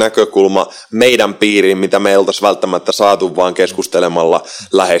tuomaan joku näkökulma meidän piiriin, mitä me ei oltaisi välttämättä saatu vaan keskustelemalla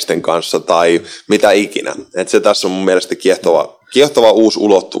läheisten kanssa, tai mitä ikinä. Että se tässä on mun mielestä kiehtova uusi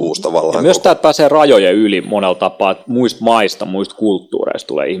ulottuvuus tavallaan. Ja myös tämä pääsee rajojen yli monella tapaa, että muista maista, muista kulttuureista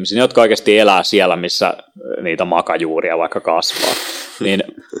tulee ihmisiä, jotka oikeasti elää siellä, missä niitä makajuuria vaikka kasvaa. Niin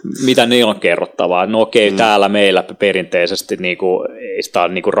mitä niillä on kerrottavaa? No okei, täällä meillä perinteisesti niinku, ei sitä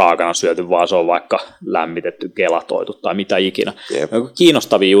ole niinku raakana syöty, vaan se on vaikka lämmitetty, gelatoitu tai mitä ikinä.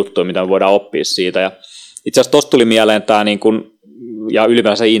 Kiinnostavia juttuja, mitä me voidaan oppia siitä. Ja itse asiassa tuosta tuli mieleen tämä, niinku, ja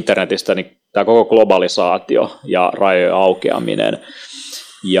ylipäänsä internetistä, niin tämä koko globalisaatio ja rajojen aukeaminen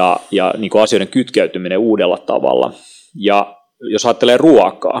ja niin kuin asioiden kytkeytyminen uudella tavalla. Ja jos ajattelee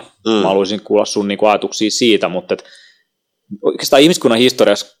ruokaa, mä haluaisin kuulla sun niin kuin ajatuksia siitä, mutta oikeastaan ihmiskunnan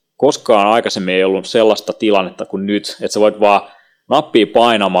historiassa koskaan aikaisemmin ei ollut sellaista tilannetta kuin nyt, että sä voit vaan nappia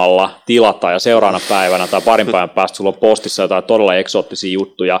painamalla tilata ja seuraavana päivänä tai parin päivän päästä sulla on postissa jotain todella eksoottisia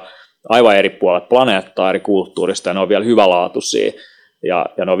juttuja aivan eri puolella planeettaa, eri kulttuurista, ja ne on vielä hyvälaatuisia ja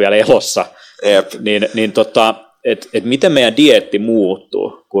ne on vielä elossa. Että miten meidän dieetti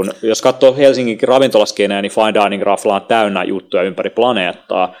muuttuu, kun jos katsoo Helsinginkin ravintolaskeneen, niin fine dining rafla on täynnä juttuja ympäri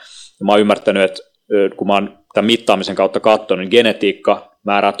planeettaa, ja mä oon ymmärtänyt, että kun mä oon tämän mittaamisen kautta katsonut, niin genetiikka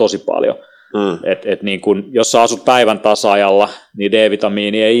määrää tosi paljon. Et niin kun, jos sä asut päivän tasa-ajalla, niin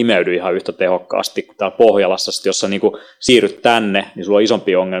D-vitamiini ei imeydy ihan yhtä tehokkaasti kuin täällä Pohjolassa. Sitten jos sä niin kun siirryt tänne, niin sulla on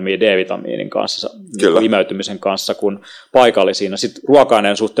isompia ongelmia D-vitamiinin kanssa, niin imeytymisen kanssa kuin paikallisiin. Sitten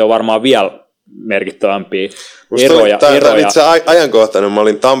ruoka-aineen suhteen on varmaan vielä merkittävämpiä eroja. Tämä on itse ajankohtainen. Mä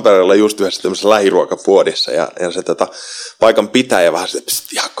olin Tampereella just yhdessä tämmöisessä lähiruokapuodissa ja se paikan pitäjä vähän sitten,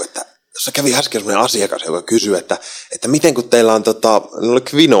 Jaakko, että tuossa kävi äsken sellainen asiakas, joka kysyi, että miten kun teillä on oli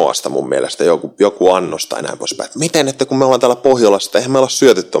kvinoasta mun mielestä joku annos tai näin poispäin, että miten, että kun me ollaan täällä Pohjolassa, että eihän me olla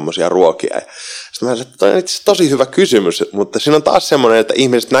syöty tommosia ruokia. Ja sitten mä sanoin, että toi on itse tosi hyvä kysymys, mutta siinä on taas semmoinen, että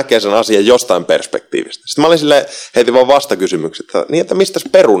ihmiset näkee sen asian jostain perspektiivistä. Sitten mä olin silleen, heitin vaan vastakysymykset, että mistä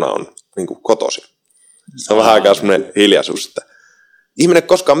peruna on niin kuin kotoisin. Se on vähän aikaa semmoinen hiljaisuus, että ihminen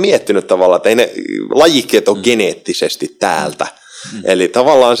koskaan miettinyt tavallaan, että ei ne lajikkeet ole geneettisesti täältä. Eli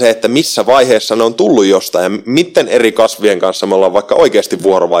tavallaan se, että missä vaiheessa ne on tullut jostain ja miten eri kasvien kanssa me ollaan vaikka oikeasti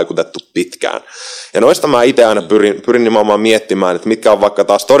vuorovaikutettu pitkään. Ja noista mä itse aina pyrin nimenomaan miettimään, että mitkä on vaikka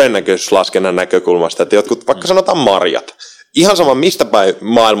taas todennäköisyyslaskennan näkökulmasta, että jotkut vaikka sanotaan marjat. Ihan sama mistä päin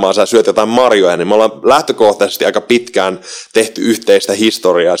maailmaa sä syöt jotain marjoja, niin me ollaan lähtökohtaisesti aika pitkään tehty yhteistä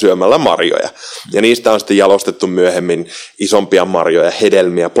historiaa syömällä marjoja. Ja niistä on sitten jalostettu myöhemmin isompia marjoja,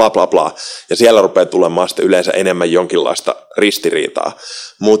 hedelmiä, bla bla bla. Ja siellä rupeaa tulemaan sitten yleensä enemmän jonkinlaista ristiriitaa.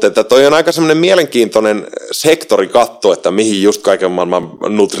 Mutta että toi on aika semmoinen mielenkiintoinen sektori katsoa, että mihin just kaiken maailman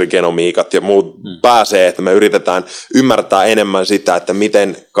nutrigenomiikat ja muut pääsee, että me yritetään ymmärtää enemmän sitä, että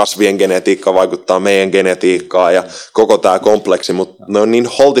miten kasvien genetiikka vaikuttaa meidän genetiikkaan ja koko tämä kompleksi, mutta ne on niin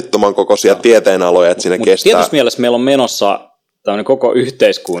holtittoman kokoisia tieteenaloja, että siinä kestää. Tietysti mielessä meillä on menossa tämmöinen koko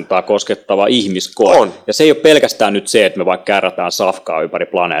yhteiskuntaa koskettava ihmiskoe. On. Ja se ei ole pelkästään nyt se, että me vaikka kärrätään safkaa ympäri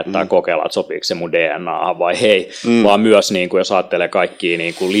planeettaa ja kokeillaan, että sopiiko se mun DNAhan vai hei, vaan myös niin kuin, jos ajattelee kaikkia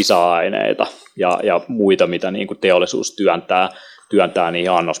niin kuin lisäaineita ja muita, mitä niin kuin teollisuus työntää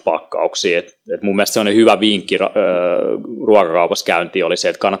niihin annospakkauksiin. Et mun mielestä sellainen hyvä vinkki ruokakaupassa käyntiin oli se,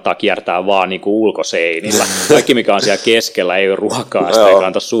 että kannattaa kiertää vaan niin kuin ulkoseinillä. Kaikki, mikä on siellä keskellä, ei ole ruokaa, ja sitä ei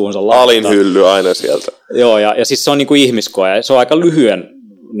kannata suuhunsa laittaa. Alin hylly aina sieltä. Joo, ja siis se on niin kuin ihmiskoe. Se on aika lyhyen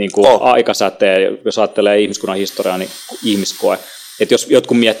niin kuin aikasäteen, jos ajattelee ihmiskunnan historiaa, niin ihmiskoe. Että jos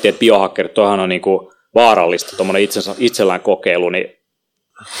jotkut miettii, että biohakkerit, toihan on niin kuin vaarallista, tuommoinen itsellään kokeilu, niin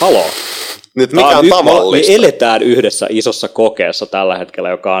haloo. Nyt mikä on tavallista? Me eletään yhdessä isossa kokeessa tällä hetkellä,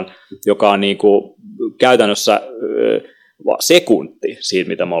 joka on niin kuin käytännössä sekunti siitä,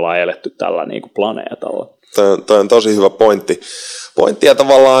 mitä me ollaan eletty tällä niin kuin planeetalla. Toi on tosi hyvä pointti. Ja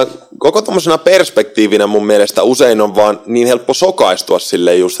tavallaan koko tuommoisena perspektiivinä mun mielestä usein on vaan niin helppo sokaistua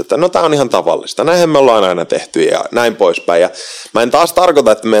silleen just, että no tää on ihan tavallista, näinhän me ollaan aina tehty ja näin poispäin. Ja mä en taas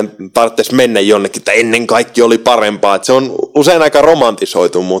tarkoita, että meidän tarvitsisi mennä jonnekin, että ennen kaikki oli parempaa, että se on usein aika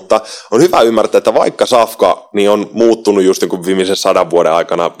romantisoitu, mutta on hyvä ymmärtää, että vaikka safka niin on muuttunut just niin kuin viimeisen 100 vuoden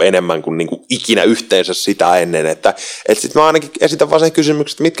aikana enemmän kuin, ikinä yhteensä sitä ennen, että sitten mä ainakin esitän vaan sen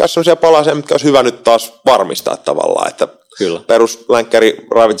kysymyksen, että mitkä olisi sellaisia palasia, mitkä olisi hyvä nyt taas varmistaa tavallaan, että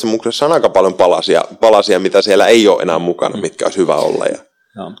peruslänkkäriravitsemuksessa on aika paljon palasia, mitä siellä ei ole enää mukana, mitkä olisi hyvä olla.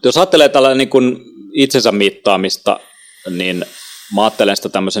 No, jos ajattelee tällä niin kuin itsensä mittaamista, niin mä ajattelen sitä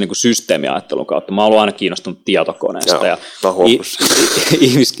tämmöisen niin kuin systeemiajattelun kautta. Mä oon ollut aina kiinnostunut tietokoneesta. Ja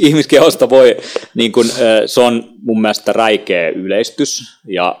ihmiskehosta voi, niin kuin, se on mun mielestä räikeä yleistys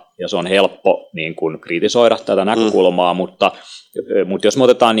ja se on helppo niin kuin kritisoida tätä näkökulmaa, mutta jos me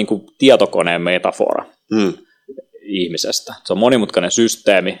otetaan niin kuin tietokoneen metafora, ihmisestä. Se on monimutkainen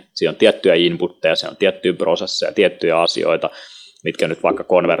systeemi, siinä on tiettyjä inputteja, siinä on tiettyjä prosesseja, tiettyjä asioita, mitkä nyt vaikka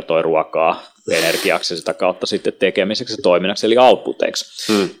konvertoi ruokaa energiaksi ja sitä kautta sitten tekemiseksi ja toiminnaksi, eli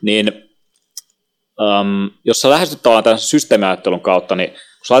outputeiksi. Niin jos sä lähestyt tavallaan tämän systeemiajattelun kautta, niin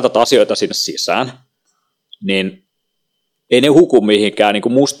kun sä laitat asioita sinne sisään, niin ei ne huku mihinkään niin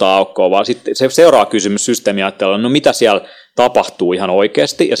kuin mustaa aukkoa, vaan sitten se seuraava kysymys systeemiajattelulla on, no mitä siellä tapahtuu ihan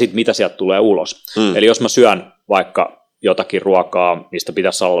oikeasti ja sitten mitä sieltä tulee ulos. Eli jos mä syön vaikka jotakin ruokaa, mistä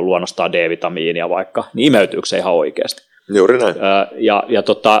pitäisi olla luonnostaan D-vitamiinia vaikka, niin imeytyykö se ihan oikeasti? Juuri näin.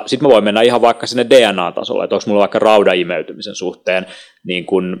 Sitten mä voin mennä ihan vaikka sinne DNA-tasolle, että onko mulla vaikka raudaimeytymisen suhteen, niin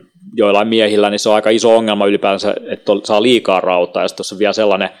kun joillain miehillä, niin se on aika iso ongelma ylipäänsä, että saa liikaa rautaa, ja sitten jos on vielä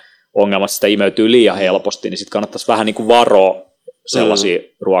sellainen ongelma, että sitä imeytyy liian helposti, niin sitten kannattaisi vähän niin kuin varoa sellaisia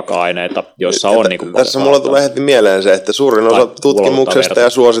ruoka-aineita, joissa on niin kuin tässä mulla tulee heti mieleen se, että suurin osa tutkimuksesta ja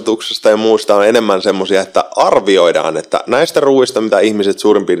suosituksesta ja muista on enemmän semmoisia, että arvioidaan, että näistä ruuista, mitä ihmiset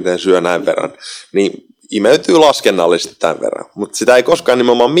suurin piirtein syö näin verran, niin imeytyy laskennallisesti tämän verran, mutta sitä ei koskaan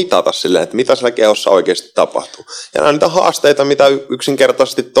nimenomaan mitata silleen, että mitä siellä kehossa oikeasti tapahtuu. Ja nämä on niitä haasteita, mitä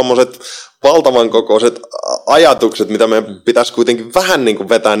yksinkertaisesti tuommoiset valtavan kokoiset ajatukset, mitä meidän pitäisi kuitenkin vähän niin kuin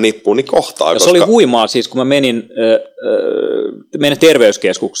vetää nippuun, niin kohtaa. Se oli huimaa siis, kun mä menin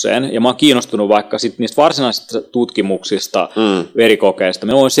terveyskeskukseen, ja mä oon kiinnostunut vaikka sit niistä varsinaisista tutkimuksista, verikokeista.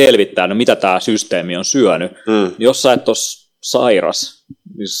 Mä voin selvittää, no mitä tämä systeemi on syönyt. Jos sä et ole sairas,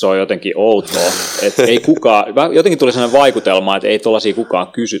 niin se on jotenkin outoa. Että ei kukaan, jotenkin tuli sellainen vaikutelma, että ei tuollaisia kukaan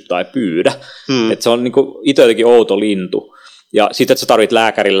kysy tai pyydä. Että se on niin kuin itse jotenkin outo lintu. Ja sitten, että sä tarvit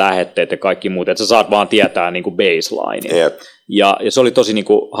lääkärin lähetteet ja kaikki muut, että sä saat vaan tietää niin kuin baseline. Yep. Ja se oli tosi niin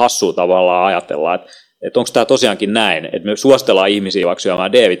kuin hassua tavallaan ajatella, että onko tämä tosiaankin näin, että me suositellaan ihmisiä vaikka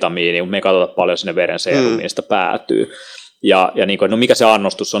syömään D-vitamiinia, mutta me ei katsota paljon sinne veren seerumiin, sitä päätyy. Ja niin kuin, no mikä se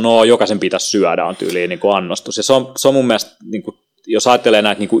annostus on? No jokaisen pitäisi syödä on tyyliin niin kuin annostus. Ja se on mun mielestä, niin kuin, jos ajattelee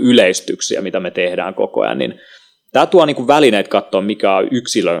näitä niin kuin yleistyksiä, mitä me tehdään koko ajan, niin tämä tuo niin kuin välineet katsoa, mikä on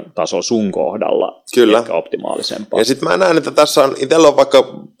yksilön taso sun kohdalla ehkä optimaalisempaa. Ja sitten mä näen, että tässä on itsellä on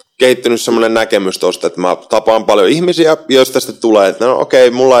vaikka kehittynyt semmoinen näkemys tuosta, että mä tapaan paljon ihmisiä, joista sitten tulee, että no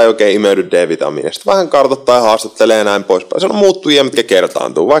okei, mulla ei oikein imeydy D-vitamiinia. Sitten vähän kartoittaa ja haastattelee ja näin poispäin. Se on muuttujia, mitkä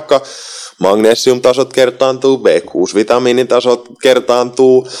kertaantuu. Vaikka magnesiumtasot kertaantuu, B6-vitamiinitasot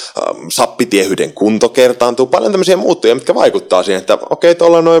kertaantuu, sappitiehyden kunto kertaantuu. Paljon tämmöisiä muuttujia, mitkä vaikuttaa siihen, että okei,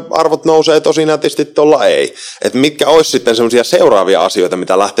 tuolla nuo arvot nousee tosi nätisti, tuolla ei. Että mitkä olisi sitten semmoisia seuraavia asioita,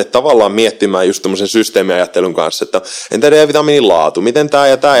 mitä lähtee tavallaan miettimään just tämmöisen systeemiajattelun kanssa, että entä D-vitamiinin laatu, miten tämä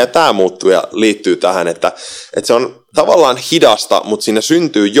ja tämä muuttuja liittyy tähän, että se on tavallaan hidasta, mutta siinä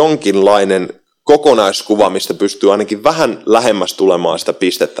syntyy jonkinlainen kokonaiskuva, mistä pystyy ainakin vähän lähemmäs tulemaan sitä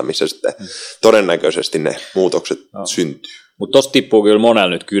pistettä, missä sitten todennäköisesti ne muutokset syntyy. Mutta tossa tippuu kyllä monella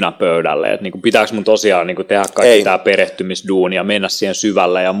nyt kynä pöydälle, että niinku pitääkö mun tosiaan niinku tehdä kaikki tämä perehtymisduuni ja mennä siihen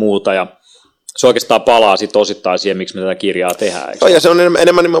syvälle ja muuta. Ja se oikeastaan palaa sitten osittain siihen, miksi me tätä kirjaa tehdään. Ja se on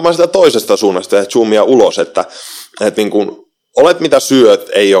enemmän nimenomaan sitä toisesta suunnasta ja zoomia ulos, että niin kuin, olet mitä syöt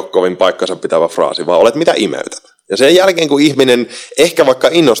ei ole kovin paikkansa pitävä fraasi, vaan olet mitä imeytät. Ja sen jälkeen, kun ihminen ehkä vaikka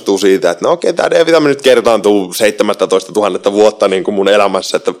innostuu siitä, että no okei, tämä D-vitamiini nyt kertaantuu 17 000 vuotta niin kuin mun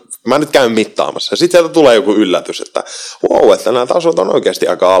elämässä, että mä nyt käyn mittaamassa. Ja sitten sieltä tulee joku yllätys, että wow, että nämä tasot on oikeasti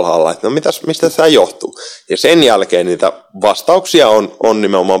aika alhaalla, että no mistä tämä johtuu. Ja sen jälkeen niitä vastauksia on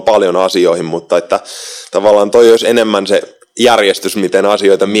nimenomaan paljon asioihin, mutta että tavallaan toi olisi enemmän se järjestys, miten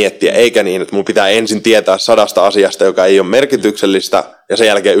asioita miettiä, eikä niin, että mun pitää ensin tietää 100 asiasta, joka ei ole merkityksellistä, ja sen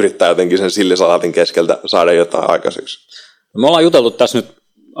jälkeen yrittää jotenkin sen sillisalaatin keskeltä saada jotain aikaiseksi. Me ollaan juteltu tässä nyt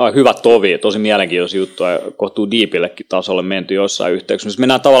hyvä tovi, tosi mielenkiintoisia juttuja, kohtuu diipillekin tasolle menty jossain yhteyksissä.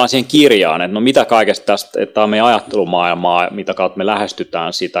 Mennään tavallaan siihen kirjaan, että no mitä kaikesta tästä, että tämä on meidän ajattelumaailmaa, mitä kautta me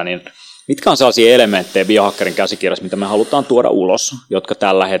lähestytään sitä, niin mitkä on sellaisia elementtejä Biohakkerin käsikirjassa, mitä me halutaan tuoda ulos, jotka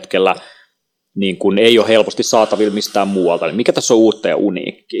tällä hetkellä niin kuin ei ole helposti saatavilla mistään muualta, niin mikä tässä on uutta ja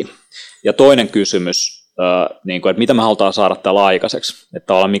uniikkiä? Ja toinen kysymys, niin kuin, että mitä me halutaan saada täällä aikaiseksi, että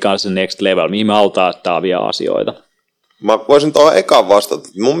tavallaan mikä on se next level, mihin me halutaan, että tämä vie asioita. Mä voisin tuohon ekaan vastata.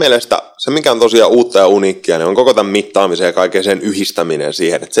 Mun mielestä se, mikä on tosiaan uutta ja uniikkia, niin on koko tämän mittaamisen ja kaiken sen yhdistäminen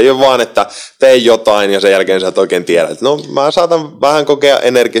siihen. Että se ei ole vaan, että tee jotain ja sen jälkeen sä et oikein tiedä. Että no mä saatan vähän kokea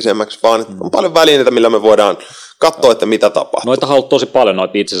energisemmäksi, vaan että on paljon välineitä, millä me voidaan katsoa, että mitä tapahtuu. Noita haluat tosi paljon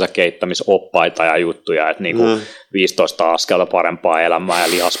noita itsensä kehittämisoppaita ja juttuja, että niinku 15 askelta parempaa elämää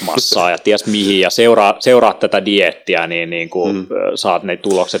ja lihasmassaa ja ties mihin ja seuraa tätä dieettiä, niin niinku saat ne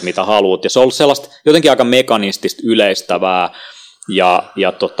tulokset, mitä haluat. Ja se on ollut sellaista jotenkin aika mekanistista yleistävää ja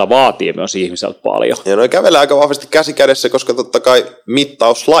vaatii myös ihmiseltä paljon. Ja noi kävelee aika vahvasti käsi kädessä, koska totta kai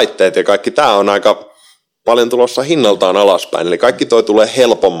mittauslaitteet ja kaikki tämä on aika paljon tulossa hinnaltaan alaspäin, eli kaikki toi tulee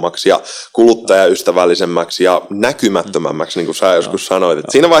helpommaksi ja kuluttajaystävällisemmäksi ja näkymättömämmäksi, niin kuin sä joskus sanoit. Et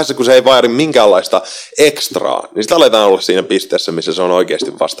siinä vaiheessa, kun se ei vaadi minkäänlaista ekstraa, niin sitä aletaan olla siinä pisteessä, missä se on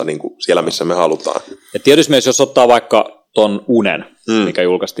oikeasti vasta niin kuin siellä, missä me halutaan. Ja tietysti myös, jos ottaa vaikka ton unen, mikä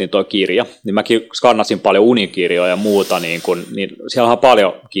julkaistiin tuo kirja, niin mäkin skannasin paljon unikirjoja ja muuta, niin siellä on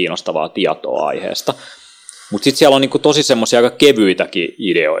paljon kiinnostavaa tietoa aiheesta. Mutta sitten siellä on niin tosi semmoisia aika kevyitäkin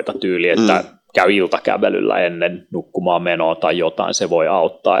ideoita tyyli, että käy iltakävelyllä ennen nukkumaan menoa tai jotain, se voi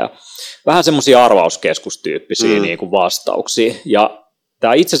auttaa. Ja vähän semmoisia arvauskeskustyyppisiä niin kuin vastauksia. Ja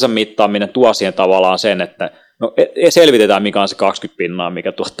tämä itsensä mittaaminen tuo siihen tavallaan sen, että no, selvitetään mikä on se 20%,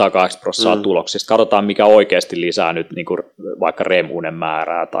 mikä tuottaa 80% tuloksista. Katsotaan mikä oikeasti lisää nyt niin kuin vaikka REM-unen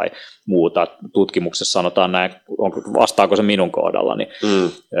määrää tai muuta. Tutkimuksessa sanotaan näin, vastaako se minun kohdallani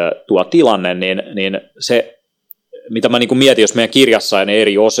tuo tilanne, niin se mitä mä niin mietin, jos meidän kirjassa on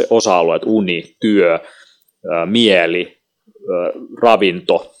eri osa-alueet, uni, työ, mieli,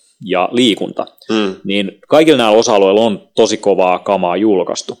 ravinto ja liikunta, niin kaikilla näillä osa-alueilla on tosi kovaa kamaa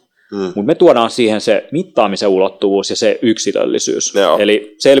julkaistu. Mutta me tuodaan siihen se mittaamisen ulottuvuus ja se yksilöllisyys. Joo.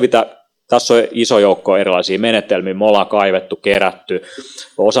 Eli tässä on iso joukko erilaisia menetelmiä, me ollaan kaivettu, kerätty,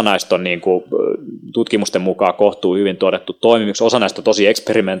 osa näistä on niin kuin tutkimusten mukaan kohtuu hyvin todettu toimimiksi, osa näistä on tosi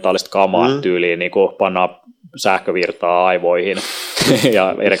eksperimentaalista kamaa tyyliin, niin kuin pannaan sähkövirtaa aivoihin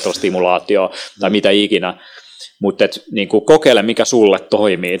ja elektrostimulaatio tai mitä ikinä, mutta niin kokeile mikä sulle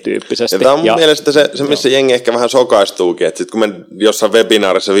toimii tyyppisesti. Ja tämä on mun mielestä se missä jengi ehkä vähän sokaistuukin, että sitten kun me jossain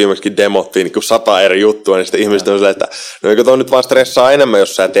webinaarissa viimeksi demottiin niin 100 eri juttua, niin sitten ihmiset on silleen, että no eikö toi nyt vaan stressaa enemmän,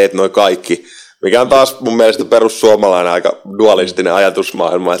 jos sä teet noi kaikki, mikä on taas mun mielestä perussuomalainen aika dualistinen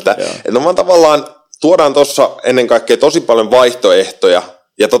ajatusmaailma, että no vaan tavallaan tuodaan tuossa ennen kaikkea tosi paljon vaihtoehtoja,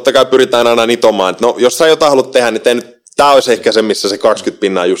 ja totta kai pyritään aina nitomaan, että no jos sä jotain haluat tehdä, niin tämä olisi ehkä se, missä se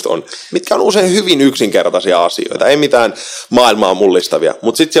 20% just on. Mitkä on usein hyvin yksinkertaisia asioita, ei mitään maailmaa mullistavia.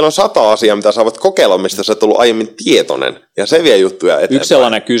 Mutta sitten siellä on 100 asiaa, mitä sä voit kokeilla, mistä sä oot ollut aiemmin tietoinen, ja se vie juttuja eteenpäin. Yksi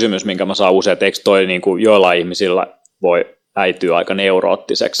sellainen kysymys, minkä mä saan usein, että eikö toi niin kuin joillain ihmisillä voi äityä aika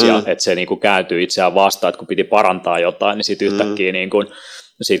neuroottiseksi, ja että se niin kuin kääntyy itseään vastaan, että kun piti parantaa jotain, niin sitten yhtäkkiä niin kuin,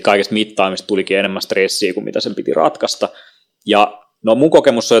 siitä kaikesta mittaamista tulikin enemmän stressiä kuin mitä sen piti ratkaista. Ja no mun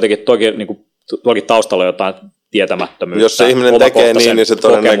kokemus on jotenkin toki taustalla jotain tietämättömyyttä. Jos se ihminen tekee niin se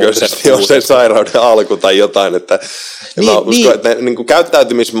todennäköisesti on se sairauden alku tai jotain. Että mä uskon, että ne niin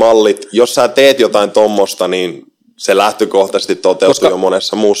käyttäytymismallit, jos sä teet jotain tommosta, niin se lähtökohtaisesti toteutuu jo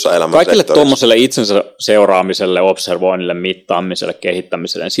monessa muussa elämänsektorissa. Kaikille tuommoiselle itsensä seuraamiselle, observoinnille, mittaamiselle,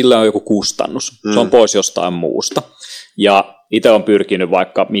 kehittämiselle, niin sillä on joku kustannus. Se on pois jostain muusta. Ja itse olen pyrkinyt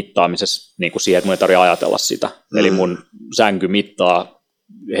vaikka mittaamisessa niin kuin siihen, että mun ei tarvitse ajatella sitä. Eli mun sänky mittaa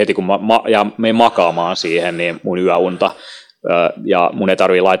heti kun ja menen makaamaan siihen, niin mun yöunta, ja mun ei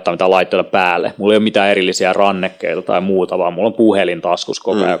tarvitse laittaa mitään laitteita päälle. Mulla ei ole mitään erillisiä rannekkeita tai muuta, vaan mulla on puhelin taskussa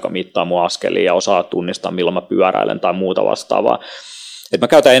koko ajan, joka mittaa mun askelia ja osaa tunnistaa, milloin mä pyöräilen tai muuta vastaavaa. Että mä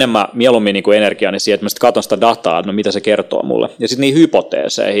käytän enemmän mieluummin niin kuin energiaani siihen, että mä sitten katson sitä dataa, että no mitä se kertoo mulle. Ja sitten niihin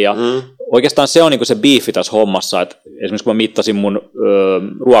hypoteeseihin. Ja oikeastaan se on niin kuin se beefi tässä hommassa, että esimerkiksi kun mä mittasin mun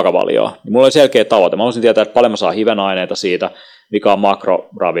ruokavalioa, niin mulla oli selkeä tavoite. Mä haluaisin tietää, että paljon mä saan hivenaineita siitä, mikä on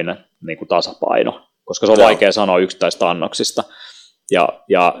makroravinne niin kuin tasapaino, koska se on vaikea sanoa yksittäistä annoksista.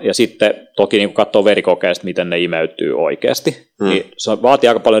 Ja sitten toki niin kun katsoo verikokeista, miten ne imeytyy oikeasti, niin se vaatii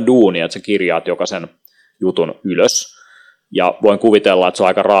aika paljon duunia, että sä kirjaat jokaisen jutun ylös. Ja voin kuvitella, että se on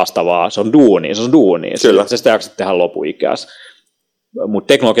aika raastavaa. Se on duunia. Se sitä jakset tehdä lopuikäis. Mutta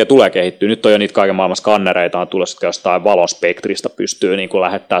teknologia tulee kehittyä. Nyt on jo niitä kaiken maailman skannereita, on tullut jostain valospektristä, pystyy niin kuin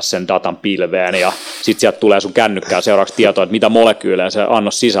lähettää sen datan pilveen, ja sitten sieltä tulee sun kännykkään seuraavaksi tietoa, että mitä molekyylejä se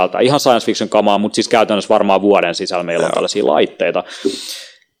annos sisältää. Ihan science fiction kamaa, mutta siis käytännössä varmaan vuoden sisällä meillä on tällaisia laitteita.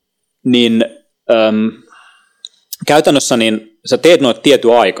 Niin käytännössä niin sä teet noita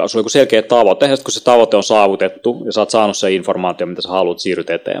tietyn aikaa, sulla on joku selkeä tavoite, ja kun se tavoite on saavutettu, ja sä oot saanut se informaatio, mitä sä haluat, siirryt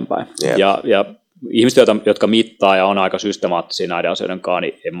eteenpäin. Ja ihmiset, jotka mittaa ja on aika systemaattisia näiden asioiden kanssa,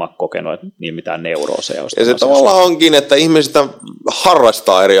 niin en mä kokenut, että niin mitään neurooseja. Ja se tavallaan onkin, että ihmiset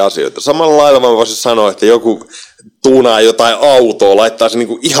harrastaa eri asioita. Samalla lailla mä voisin sanoa, että joku tuunaa jotain autoa, laittaa se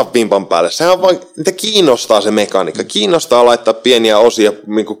niinku ihan pimpan päälle. Sehän on vaan, niitä kiinnostaa se mekaniikka. Kiinnostaa laittaa pieniä osia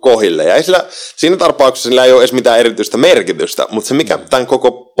niinku kohille. Ja ei siinä tapauksessa sillä ei ole edes mitään erityistä merkitystä, mutta se mikä tämän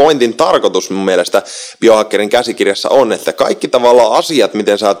koko pointin tarkoitus mun mielestä Biohakkerin käsikirjassa on, että kaikki tavallaan asiat,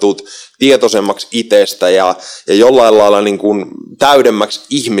 miten sä tuut tietoisemmaksi itsestä ja jollain lailla niin kuin täydemmäksi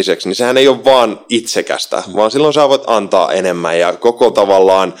ihmiseksi, niin sehän ei ole vaan itsekästä, vaan silloin sä voit antaa enemmän ja koko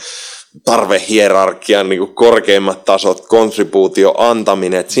tavallaan tarvehierarkian niin kuin korkeimmat tasot, kontribuutio,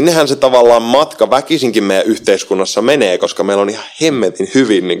 antaminen, että sinnehän se tavallaan matka väkisinkin meidän yhteiskunnassa menee, koska meillä on ihan hemmetin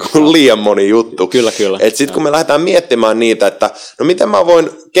hyvin niin kuin liian moni juttu. Kyllä. Että sitten kun me lähdetään miettimään niitä, että no miten mä voin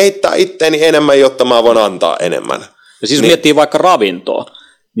kehittää itteeni enemmän, jotta mä voin antaa enemmän. Ja siis miettii vaikka ravintoa,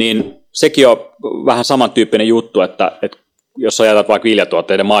 niin sekin on vähän samantyyppinen juttu, että jos sä jätät vaikka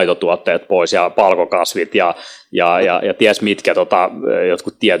viljatuotteiden maitotuotteet pois ja palkokasvit ja ties mitkä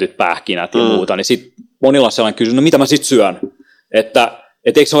jotkut tietyt pähkinät ja muuta, niin sitten monilla on sellainen kysymys, no mitä mä sitten syön? Että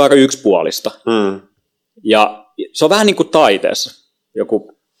eikö se ole aika yksipuolista? Ja se on vähän niin kuin taiteessa.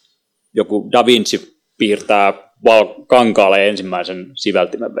 Joku Da Vinci piirtää kankaalle ensimmäisen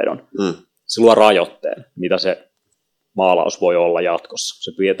siveltimen vedon. Se luo rajoitteen, mitä se maalaus voi olla jatkossa.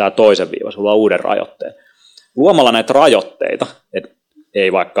 Se piirtää toisen viivan, se luo uuden rajoitteen. Luomalla näitä rajoitteita, että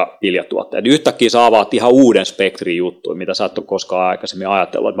ei vaikka viljatuotteet, niin yhtäkkiä sä avaat ihan uuden spektrin juttuja, mitä sä et ole koskaan aikaisemmin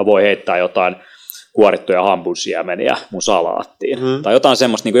ajatellut, että mä voin heittää jotain kuorittuja hampunsiemeniä mun salaattiin, tai jotain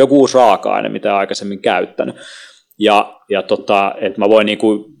semmoista, niin kuin joku uusi raaka-aine, mitä en aikaisemmin käyttänyt, ja että mä voin, niin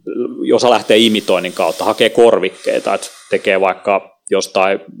kuin, jos lähtee imitoinnin kautta, hakee korvikkeita, että tekee vaikka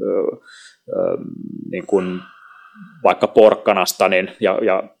jostain niin kuin, vaikka porkkanasta niin,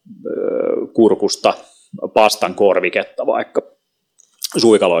 ja kurkusta, pastan korviketta vaikka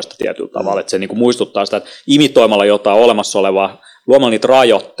suikaloista tietyllä tavalla, että se niin kuin muistuttaa sitä, että imitoimalla jotain olemassa olevaa, luomalla niitä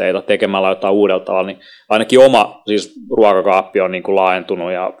rajoitteita, tekemällä jotain uudella tavalla, niin ainakin oma siis ruokakaappi on niin kuin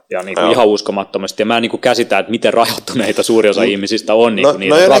laajentunut ja niin kuin ihan uskomattomasti, ja mä en niin kuin käsitä, että miten rajoittuneita suuri osa ihmisistä on niin kuin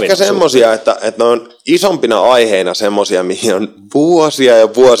niitä ravintosuhteita. No on ehkä semmoisia, että ne on isompina aiheina semmoisia, mihin on vuosia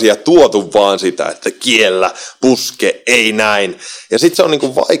ja vuosia tuotu vaan sitä, että kiellä, puske, ei näin. Ja sitten se on niin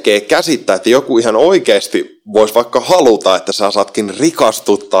kuin vaikea käsittää, että joku ihan oikeasti voisi vaikka haluta, että sä saatkin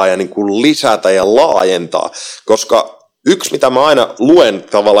rikastuttaa ja niin kuin lisätä ja laajentaa, koska yksi, mitä mä aina luen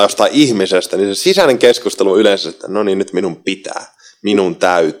tavallaan jostain ihmisestä, niin se sisäinen keskustelu yleensä, että no niin, nyt minun pitää, minun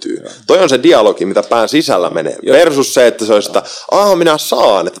täytyy. Toi on se dialogi, mitä pään sisällä menee. Versus se, että se olisi sitä, minä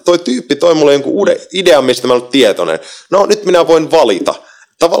saan, että toi tyyppi toi mulle jonkun uuden idean, mistä mä olen tietoinen. No nyt minä voin valita.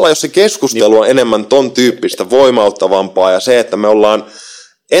 Tavallaan jos se keskustelu on enemmän ton tyyppistä, voimauttavampaa ja se, että me ollaan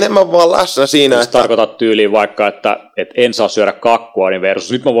enemmän vaan läsnä siinä, jos että tarkoitat tyyliin vaikka, että en saa syödä kakkua, niin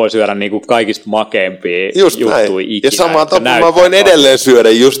versus nyt mä voin syödä niinku kaikista makeimpia juttuja ikinä. Ja samaan tapaan mä voin edelleen syödä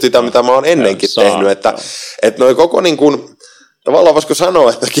just sitä, mitä mä oon ennenkin tehnyt. Että noi koko niin kuin, tavallaan voisiko sanoa,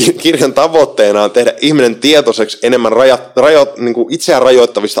 että kirjan tavoitteena on tehdä ihminen tietoiseksi enemmän niin kuin itseään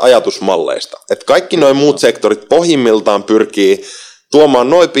rajoittavista ajatusmalleista. Että kaikki nuo muut sektorit pohjimmiltaan pyrkii tuomaan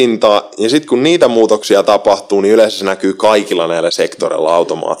noin pintaa, ja sitten kun niitä muutoksia tapahtuu, niin yleensä se näkyy kaikilla näillä sektoreilla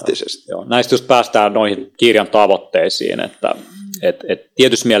automaattisesti. Joo, näistä just päästään noihin kirjan tavoitteisiin, että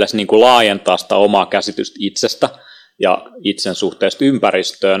tietyssä mielessä niin kuin laajentaa sitä omaa käsitystä itsestä ja itsen suhteesta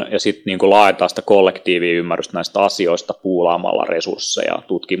ympäristöön, ja sitten niin kuin laajentaa sitä kollektiivia ymmärrystä näistä asioista puulaamalla resursseja,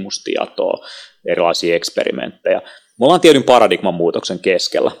 tutkimustietoa, erilaisia eksperimenttejä. Me ollaan tietyn paradigman muutoksen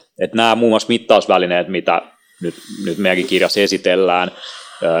keskellä, että nämä muun muassa mittausvälineet, mitä nyt meidänkin kirjassa esitellään,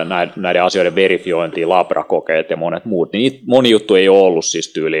 näiden asioiden verifiointia, labrakokeet ja monet muut, niin moni juttu ei ole ollut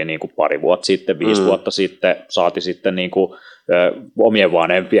siis tyyliin niin kuin pari vuotta sitten, 5 vuotta sitten, saati sitten niin kuin, omien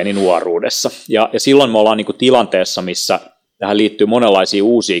vanhempieni nuoruudessa. Ja silloin me ollaan niin kuin tilanteessa, missä tähän liittyy monenlaisia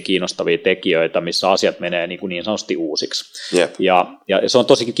uusia kiinnostavia tekijöitä, missä asiat menee niin sanotusti uusiksi. Yep. Ja se on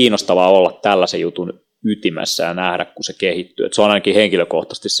tosikin kiinnostavaa olla tällaisen jutun ytimessä ja nähdä, kun se kehittyy. Et se on ainakin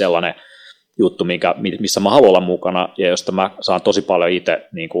henkilökohtaisesti sellainen juttu, missä mä haluan olla mukana ja josta mä saan tosi paljon itse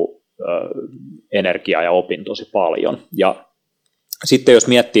niin kuin, energiaa ja opin tosi paljon. Ja sitten jos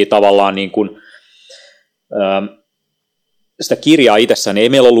miettii tavallaan niin kuin, sitä kirjaa itsessään, niin ei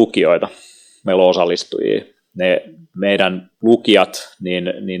meillä ole lukijoita, meillä on osallistujia. Ne meidän lukijat, niin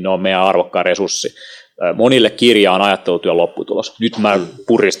ne on meidän arvokkaan resurssi. Monille kirja on ajattelutyön lopputulos. Nyt mä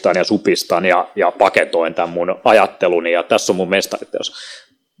puristan ja supistan ja paketoin tämän mun ajatteluni ja tässä on mun mestariteos.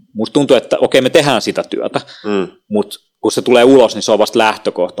 Musta tuntuu, että okei, me tehdään sitä työtä, mutta kun se tulee ulos, niin se on vasta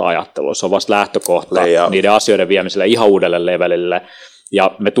lähtökohta ajattelua, se on vasta lähtökohta niiden asioiden viemiselle ihan uudelle levelille,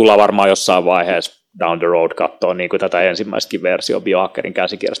 ja me tullaan varmaan jossain vaiheessa down the road katsoa niin kuin tätä ensimmäistäkin versiota Biohakkerin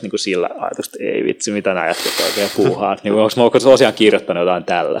käsikirjasta niin kuin sillä ajatusta, ei vitsi, mitä nämä jätkät oikein puuhaa, niin onko tosiaan kirjoittanut jotain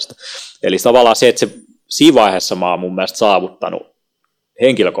tällaista. Eli tavallaan se, että siinä vaiheessa mä oon mun mielestä saavuttanut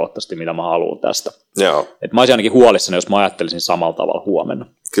henkilökohtaisesti, mitä mä haluan tästä. Joo. Et mä olisin ainakin huolissani, jos mä ajattelisin samalla tavalla huomenna.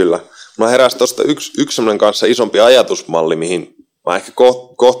 Kyllä. Mä heräsin tuosta yksi sellainen kanssa isompi ajatusmalli, mihin mä ehkä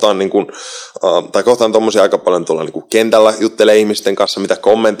kohtaan, niin kuin, tai kohtaan tommosia aika paljon tuolla niin kuin kentällä juttelee ihmisten kanssa, mitä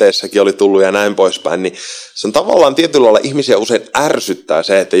kommenteissakin oli tullut ja näin poispäin, niin se on tavallaan tietyllä lailla ihmisiä usein ärsyttää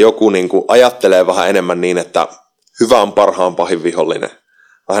se, että joku niin kuin ajattelee vähän enemmän niin, että hyvä on parhaan pahin vihollinen.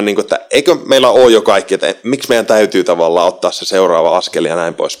 Vähän niin kuin, että eikö meillä ole jo kaikki, että miksi meidän täytyy tavallaan ottaa se seuraava askel ja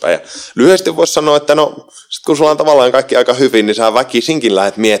näin poispäin. Ja lyhyesti voisi sanoa, että no, sit kun sulla on tavallaan kaikki aika hyvin, niin sä väkisinkin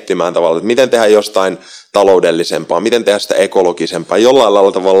lähdet miettimään tavallaan, että miten tehdä jostain taloudellisempaa, miten tehdä sitä ekologisempaa, jollain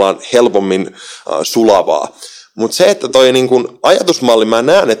lailla tavallaan helpommin sulavaa. Mutta se, että toi niin kun ajatusmalli, mä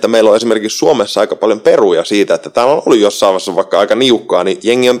näen, että meillä on esimerkiksi Suomessa aika paljon peruja siitä, että täällä on ollut jossain vaiheessa vaikka aika niukkaa, niin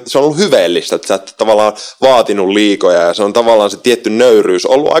se on ollut hyveellistä, että sä et tavallaan vaatinut liikoja ja se on tavallaan se tietty nöyryys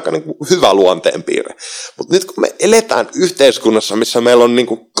ollut aika niin kuin hyvä luonteenpiirre. Mutta nyt kun me eletään yhteiskunnassa, missä meillä on niin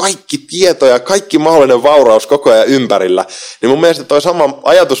kuin kaikki tieto ja kaikki mahdollinen vauraus koko ajan ympärillä, niin mun mielestä toi sama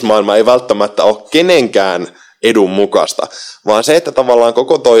ajatusmaailma ei välttämättä ole kenenkään edun mukaista, vaan se, että tavallaan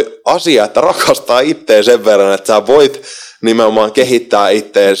koko toi asia, että rakastaa itseä sen verran, että sä voit nimenomaan kehittää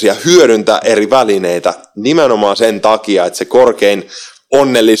itseäsi ja hyödyntää eri välineitä nimenomaan sen takia, että se korkein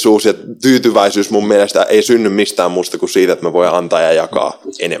onnellisuus ja tyytyväisyys mun mielestä ei synny mistään muusta kuin siitä, että me voidaan antaa ja jakaa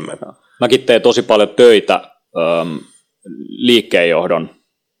enemmän. Mäkin teen tosi paljon töitä liikkeenjohdon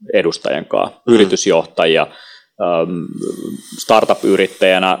edustajien kanssa, yritysjohtajia,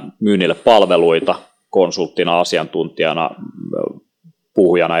 startup-yrittäjänä myynnille palveluita, konsulttina, asiantuntijana,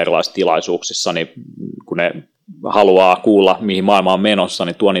 puhujana erilaisissa tilaisuuksissa, niin kun ne haluaa kuulla, mihin maailma on menossa,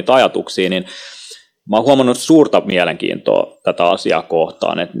 niin tuo niitä ajatuksia, niin mä oon huomannut suurta mielenkiintoa tätä asiaa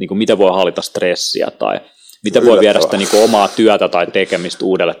kohtaan, että niin kuin miten voi hallita stressiä tai miten voi viedä sitä niin kuin omaa työtä tai tekemistä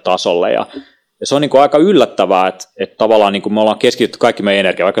uudelle tasolle, ja se on niin kuin aika yllättävää, että tavallaan niin kuin me ollaan keskitytty kaikki meidän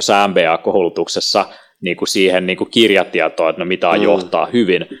energia, vaikka se MBA-koulutuksessa niin kuin siihen niin kuin kirjatietoon, että no mitä johtaa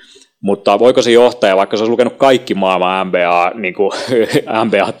hyvin. Mutta voiko se johtaja, vaikka se olisi lukenut kaikki maailman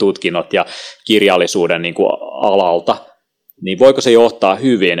MBA-tutkinnot ja kirjallisuuden niin kuin alalta, niin voiko se johtaa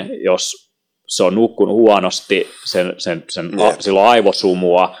hyvin, jos se on nukkunut huonosti, sillä on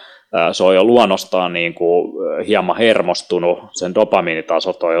aivosumua, se on jo luonnostaan niin kuin hieman hermostunut, sen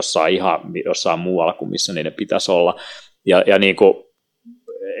dopamiinitasot on jossain muualla kuin missä niiden pitäisi olla, ja niin kuin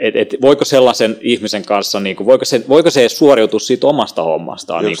voiko sellaisen ihmisen kanssa, niin kuin, voiko se suoriutua siitä omasta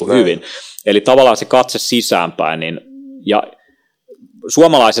hommastaan niin kuin hyvin. Eli tavallaan se katse sisäänpäin, niin, ja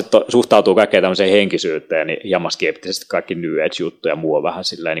suomalaiset suhtautuu kaikkeen tämmöiseen henkisyyteen niin hieman skeptisesti, kaikki New Age-juttuja ja muu on vähän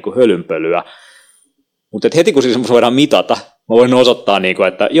silleen niin kuin hölynpölyä. Mutta heti kun siis voidaan mitata, mä voin osoittaa, niin kuin,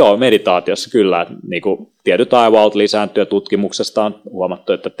 että joo, meditaatiossa kyllä, että niin kuin tietyt aivoalut lisääntyy, tutkimuksesta on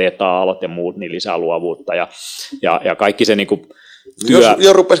huomattu, että theta-alot ja muut niin lisää luovuutta ja kaikki se niin kuin työ.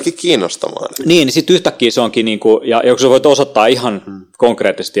 Jos rupesikin kiinnostamaan. Niin sitten yhtäkkiä se onkin, niin kuin, ja jos voit osoittaa ihan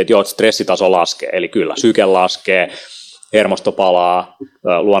konkreettisesti, että joo, stressitaso laskee, eli kyllä, syke laskee, hermosto palaa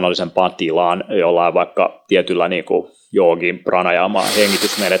luonnollisempaan tilaan jollain vaikka tietyllä niin kuin joogin, pranajaamaan,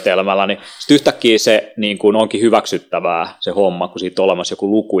 hengitysmenetelmällä, niin sitten yhtäkkiä se niin kuin onkin hyväksyttävää se homma, kun siitä on olemassa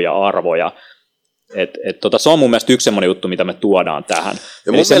joku luku ja arvoja. Se on mun mielestä yksi semmoinen juttu, mitä me tuodaan tähän.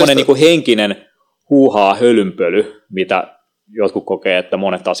 Eli semmoinen niin kuin henkinen huuhaa hölynpöly, mitä jotkut kokee, että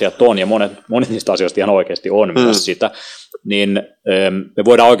monet asiat on, ja monet niistä asioista ihan oikeasti on myös sitä, niin me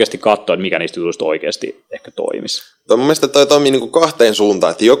voidaan oikeasti katsoa, että mikä niistä jutuista oikeasti ehkä toimisi. Mun mielestä toi toimii niin kuin kahteen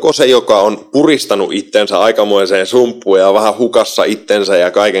suuntaan, että joko se, joka on puristanut itsensä aikamoiseen sumppuun ja vähän hukassa itsensä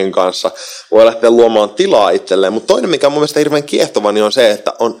ja kaiken kanssa, voi lähteä luomaan tilaa itselleen, mutta toinen, mikä on mun mielestä hirveän kiehtova, niin on se,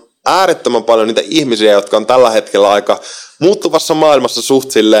 että on äärettömän paljon niitä ihmisiä, jotka on tällä hetkellä aika muuttuvassa maailmassa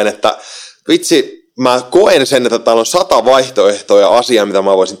suht silleen, että vitsi, mä koen sen, että täällä on 100 vaihtoehtoa ja asiaa, mitä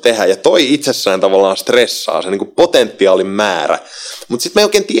mä voisin tehdä, ja toi itsessään tavallaan stressaa, se niin kuin potentiaalin määrä. Mutta sitten me ei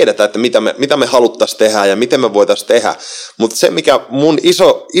oikein tiedetä, että mitä me haluttaisiin tehdä ja miten me voitaisiin tehdä. Mutta se, mikä mun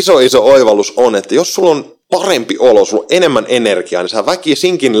iso oivallus on, että jos sulla on parempi olo, sulla on enemmän energiaa, niin sä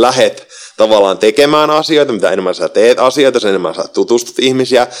väkisinkin lähet tavallaan tekemään asioita, mitä enemmän sä teet asioita, sen enemmän sä tutustut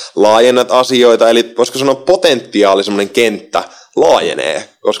ihmisiä, laajennat asioita, eli voisiko sanoa potentiaali, semmoinen kenttä laajenee,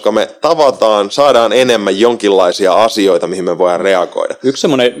 koska me tavataan, saadaan enemmän jonkinlaisia asioita, mihin me voidaan reagoida. Yksi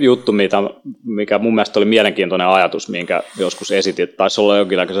semmoinen juttu, mikä mun mielestä oli mielenkiintoinen ajatus, minkä joskus esitit, taisi olla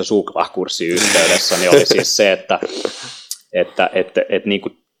jonkinlaisen suklakurssin yhteydessä, niin oli siis se, että niinku,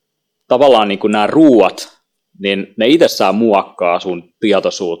 tavallaan niinku nämä ruuat, niin ne itsessään muokkaa sun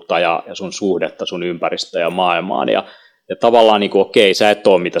tietoisuutta ja sun suhdetta sun ympäristöön ja maailmaan, ja tavallaan niin kuin, okei, sä et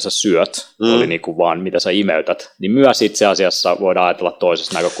ole mitä sä syöt, oli niin kuin vaan mitä sä imeytät, niin myös itse asiassa voidaan ajatella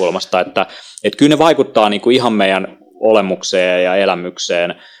toisesta näkökulmasta, että kyllä ne vaikuttaa niin kuin ihan meidän olemukseen ja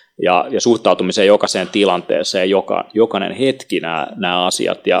elämykseen ja suhtautumiseen jokaiseen tilanteeseen, jokainen hetki nämä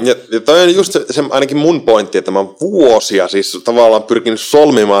asiat. Ja toi on just se ainakin mun pointti, että mä oon vuosia siis tavallaan pyrkinyt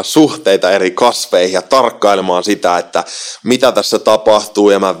solmimaan suhteita eri kasveihin ja tarkkailemaan sitä, että mitä tässä tapahtuu,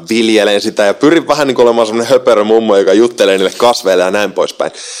 ja mä viljelen sitä ja pyrin vähän niin kuin olemaan semmoinen höperö mummo, joka juttelee niille kasveille ja näin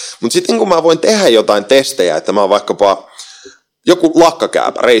poispäin. Mutta sitten kun mä voin tehdä jotain testejä, että mä vaikkapa joku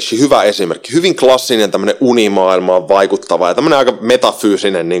lakkakääpä, reishi, hyvä esimerkki, hyvin klassinen tämmöinen unimaailmaan vaikuttava ja tämmöinen aika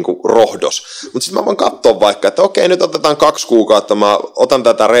metafyysinen niin kuin rohdos. Mutta sitten mä voin katsoa vaikka, että okei, nyt otetaan 2 kuukautta, mä otan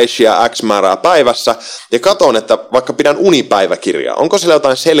tätä reishiä X määrää päivässä ja katson, että vaikka pidän unipäiväkirjaa, onko siellä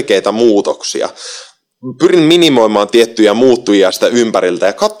jotain selkeitä muutoksia. Pyrin minimoimaan tiettyjä muuttujia sitä ympäriltä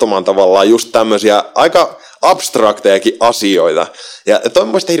ja katsomaan tavallaan just tämmöisiä aika abstraktejakin asioita. Ja toi on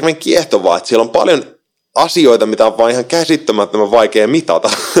mielestäni hirveän kiehtovaa, että siellä on paljon asioita, mitä on vaan ihan käsittämättömän vaikea mitata,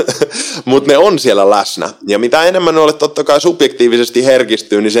 mutta ne on siellä läsnä. Ja mitä enemmän ne olet totta kai subjektiivisesti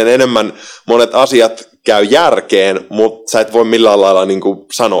herkistyy, niin sen enemmän monet asiat käy järkeen, mutta sä et voi millään lailla niin kuin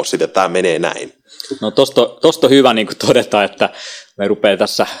sanoa sitä, että tämä menee näin. No tosta on hyvä niin kuin todeta, että me rupeaa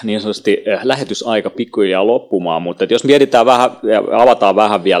tässä niin sanotusti lähetysaika pikkuhiljaa loppumaan, mutta jos mietitään vähän ja avataan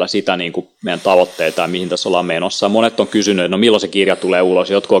vähän vielä sitä niin kuin meidän tavoitteita ja mihin tässä ollaan menossa. Monet on kysynyt, että no milloin se kirja tulee ulos,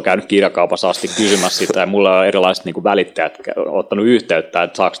 jotkut on käynyt kirjakaupassa asti kysymässä sitä, ja mulla on erilaiset niin kuin välittäjät ottanut yhteyttä,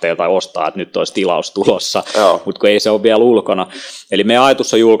 että saako teiltä ostaa, että nyt olisi tilaus tulossa, mutta kun ei se ole vielä ulkona. Eli meidän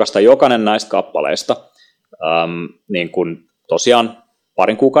ajatus on julkaista jokainen näistä kappaleista niin kuin tosiaan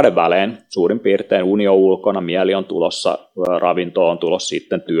 2 kuukauden välein suurin piirtein. Uni on ulkona, mieli on tulossa, ravinto on tulossa,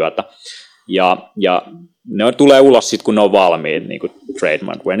 sitten työtä. Ja ne tulee ulos sitten, kun ne on valmiit, niin kuin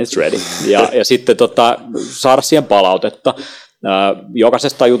trademark, when it's ready. Ja sitten saada siihen palautetta.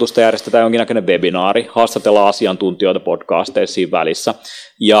 Jokaisesta jutusta järjestetään jonkinnäköinen webinaari, haastatellaan asiantuntijoita podcasteissa siinä välissä.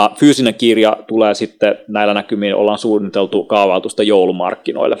 Ja fyysinen kirja tulee sitten, näillä näkymin ollaan suunniteltu kaavautusta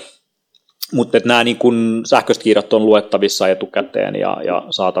joulumarkkinoille. Mutta nämä niin kun sähköiset kirjat on luettavissa etukäteen ja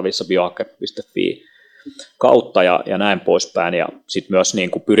saatavissa biohakker.fi kautta ja näin poispäin. Ja sitten myös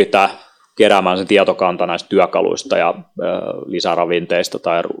niin kun pyritään keräämään sen tietokanta näistä työkaluista ja lisäravinteista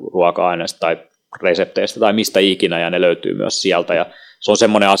tai ruoka-aineista tai resepteistä tai mistä ikinä, ja ne löytyy myös sieltä. Ja se on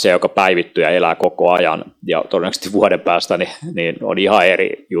semmoinen asia, joka päivittyy ja elää koko ajan, ja todennäköisesti vuoden päästä niin on ihan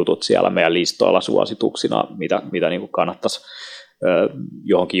eri jutut siellä meidän listoilla suosituksina, mitä niin kuin kannattaisi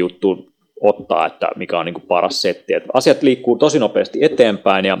johonkin juttuun ottaa, että mikä on niin kuin paras setti. Et asiat liikkuu tosi nopeasti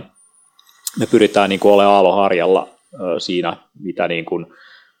eteenpäin, ja me pyritään niin kuin olemaan aaloharjalla siinä, mitä niin kuin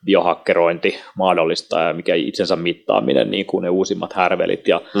biohakkerointi mahdollistaa ja mikä itsensä mittaaminen, niin kuin ne uusimmat härvelit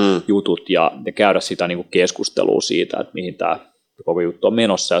ja jutut, ja käydä sitä niin kuin keskustelua siitä, että mihin tämä koko juttu on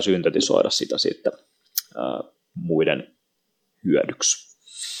menossa, ja syntetisoida sitä sitten muiden hyödyksi.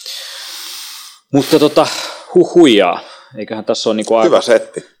 Mutta huijaa, eiköhän tässä ole niin kuin hyvä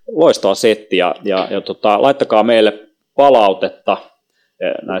setti. Loistava setti, ja laittakaa meille palautetta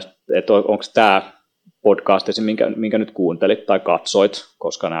näistä, että onko tämä podcastisi, minkä nyt kuuntelit tai katsoit,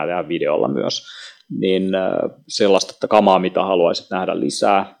 koska nähdään videolla myös, niin sellaista että kamaa, mitä haluaisit nähdä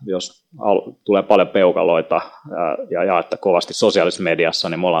lisää. Jos tulee paljon peukaloita ja jaetta kovasti sosiaalisessa mediassa,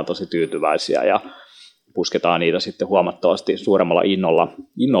 niin me ollaan tosi tyytyväisiä ja pusketaan niitä sitten huomattavasti suuremmalla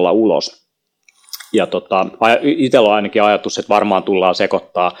innolla ulos. Ja itsellä on ainakin ajatus, että varmaan tullaan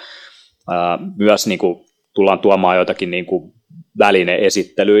sekoittaa myös niin kuin, tullaan tuomaan joitakin niin kuin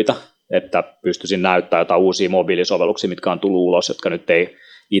välineesittelyitä, että pystyisin näyttämään jotain uusia mobiilisovelluksia, mitkä on tullut ulos, jotka nyt ei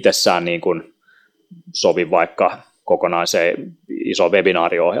itsessään niin kuin sovi vaikka kokonaiseen iso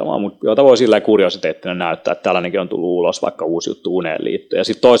webinaariohjelmaan, mutta jota voi silleen kuriositeettina näyttää, että tällainenkin on tullut ulos, vaikka uusi juttu uneen liittyen. Ja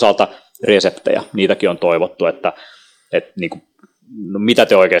sitten toisaalta reseptejä, niitäkin on toivottu, että niin kuin, no mitä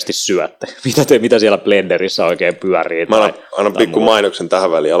te oikeasti syötte, mitä siellä blenderissä oikein pyörii. Mä annan pikku mainoksen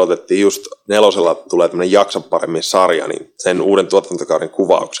tähän väliin. Aloitettiin just 4. tulee tämmöinen Jaksa paremmin -sarja, niin sen uuden tuotantokauden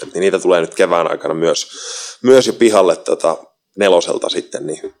kuvaukset, niin niitä tulee nyt kevään aikana myös jo pihalle 4. sitten,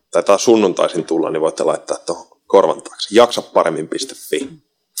 niin taitaa sunnuntaisin tulla, niin voitte laittaa tuohon korvan taakse. jaksaparemmin.fi.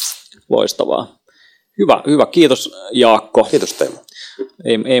 Loistavaa. Hyvä. Kiitos Jaakko. Kiitos Teemu.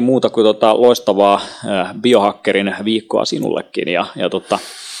 Ei muuta kuin loistavaa Biohakkerin viikkoa sinullekin ja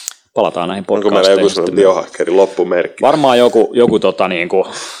palataan näihin podcasteihin. Onko meillä joku sellainen Biohakkerin loppumerkki? Varmaan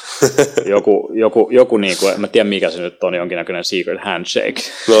joku niinku, en mä tiedä mikä se nyt on, jonkinnäköinen secret handshake.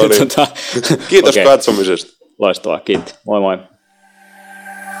 No niin. Kiitos katsomisesta. Loistavaa, kiitti. Moi moi.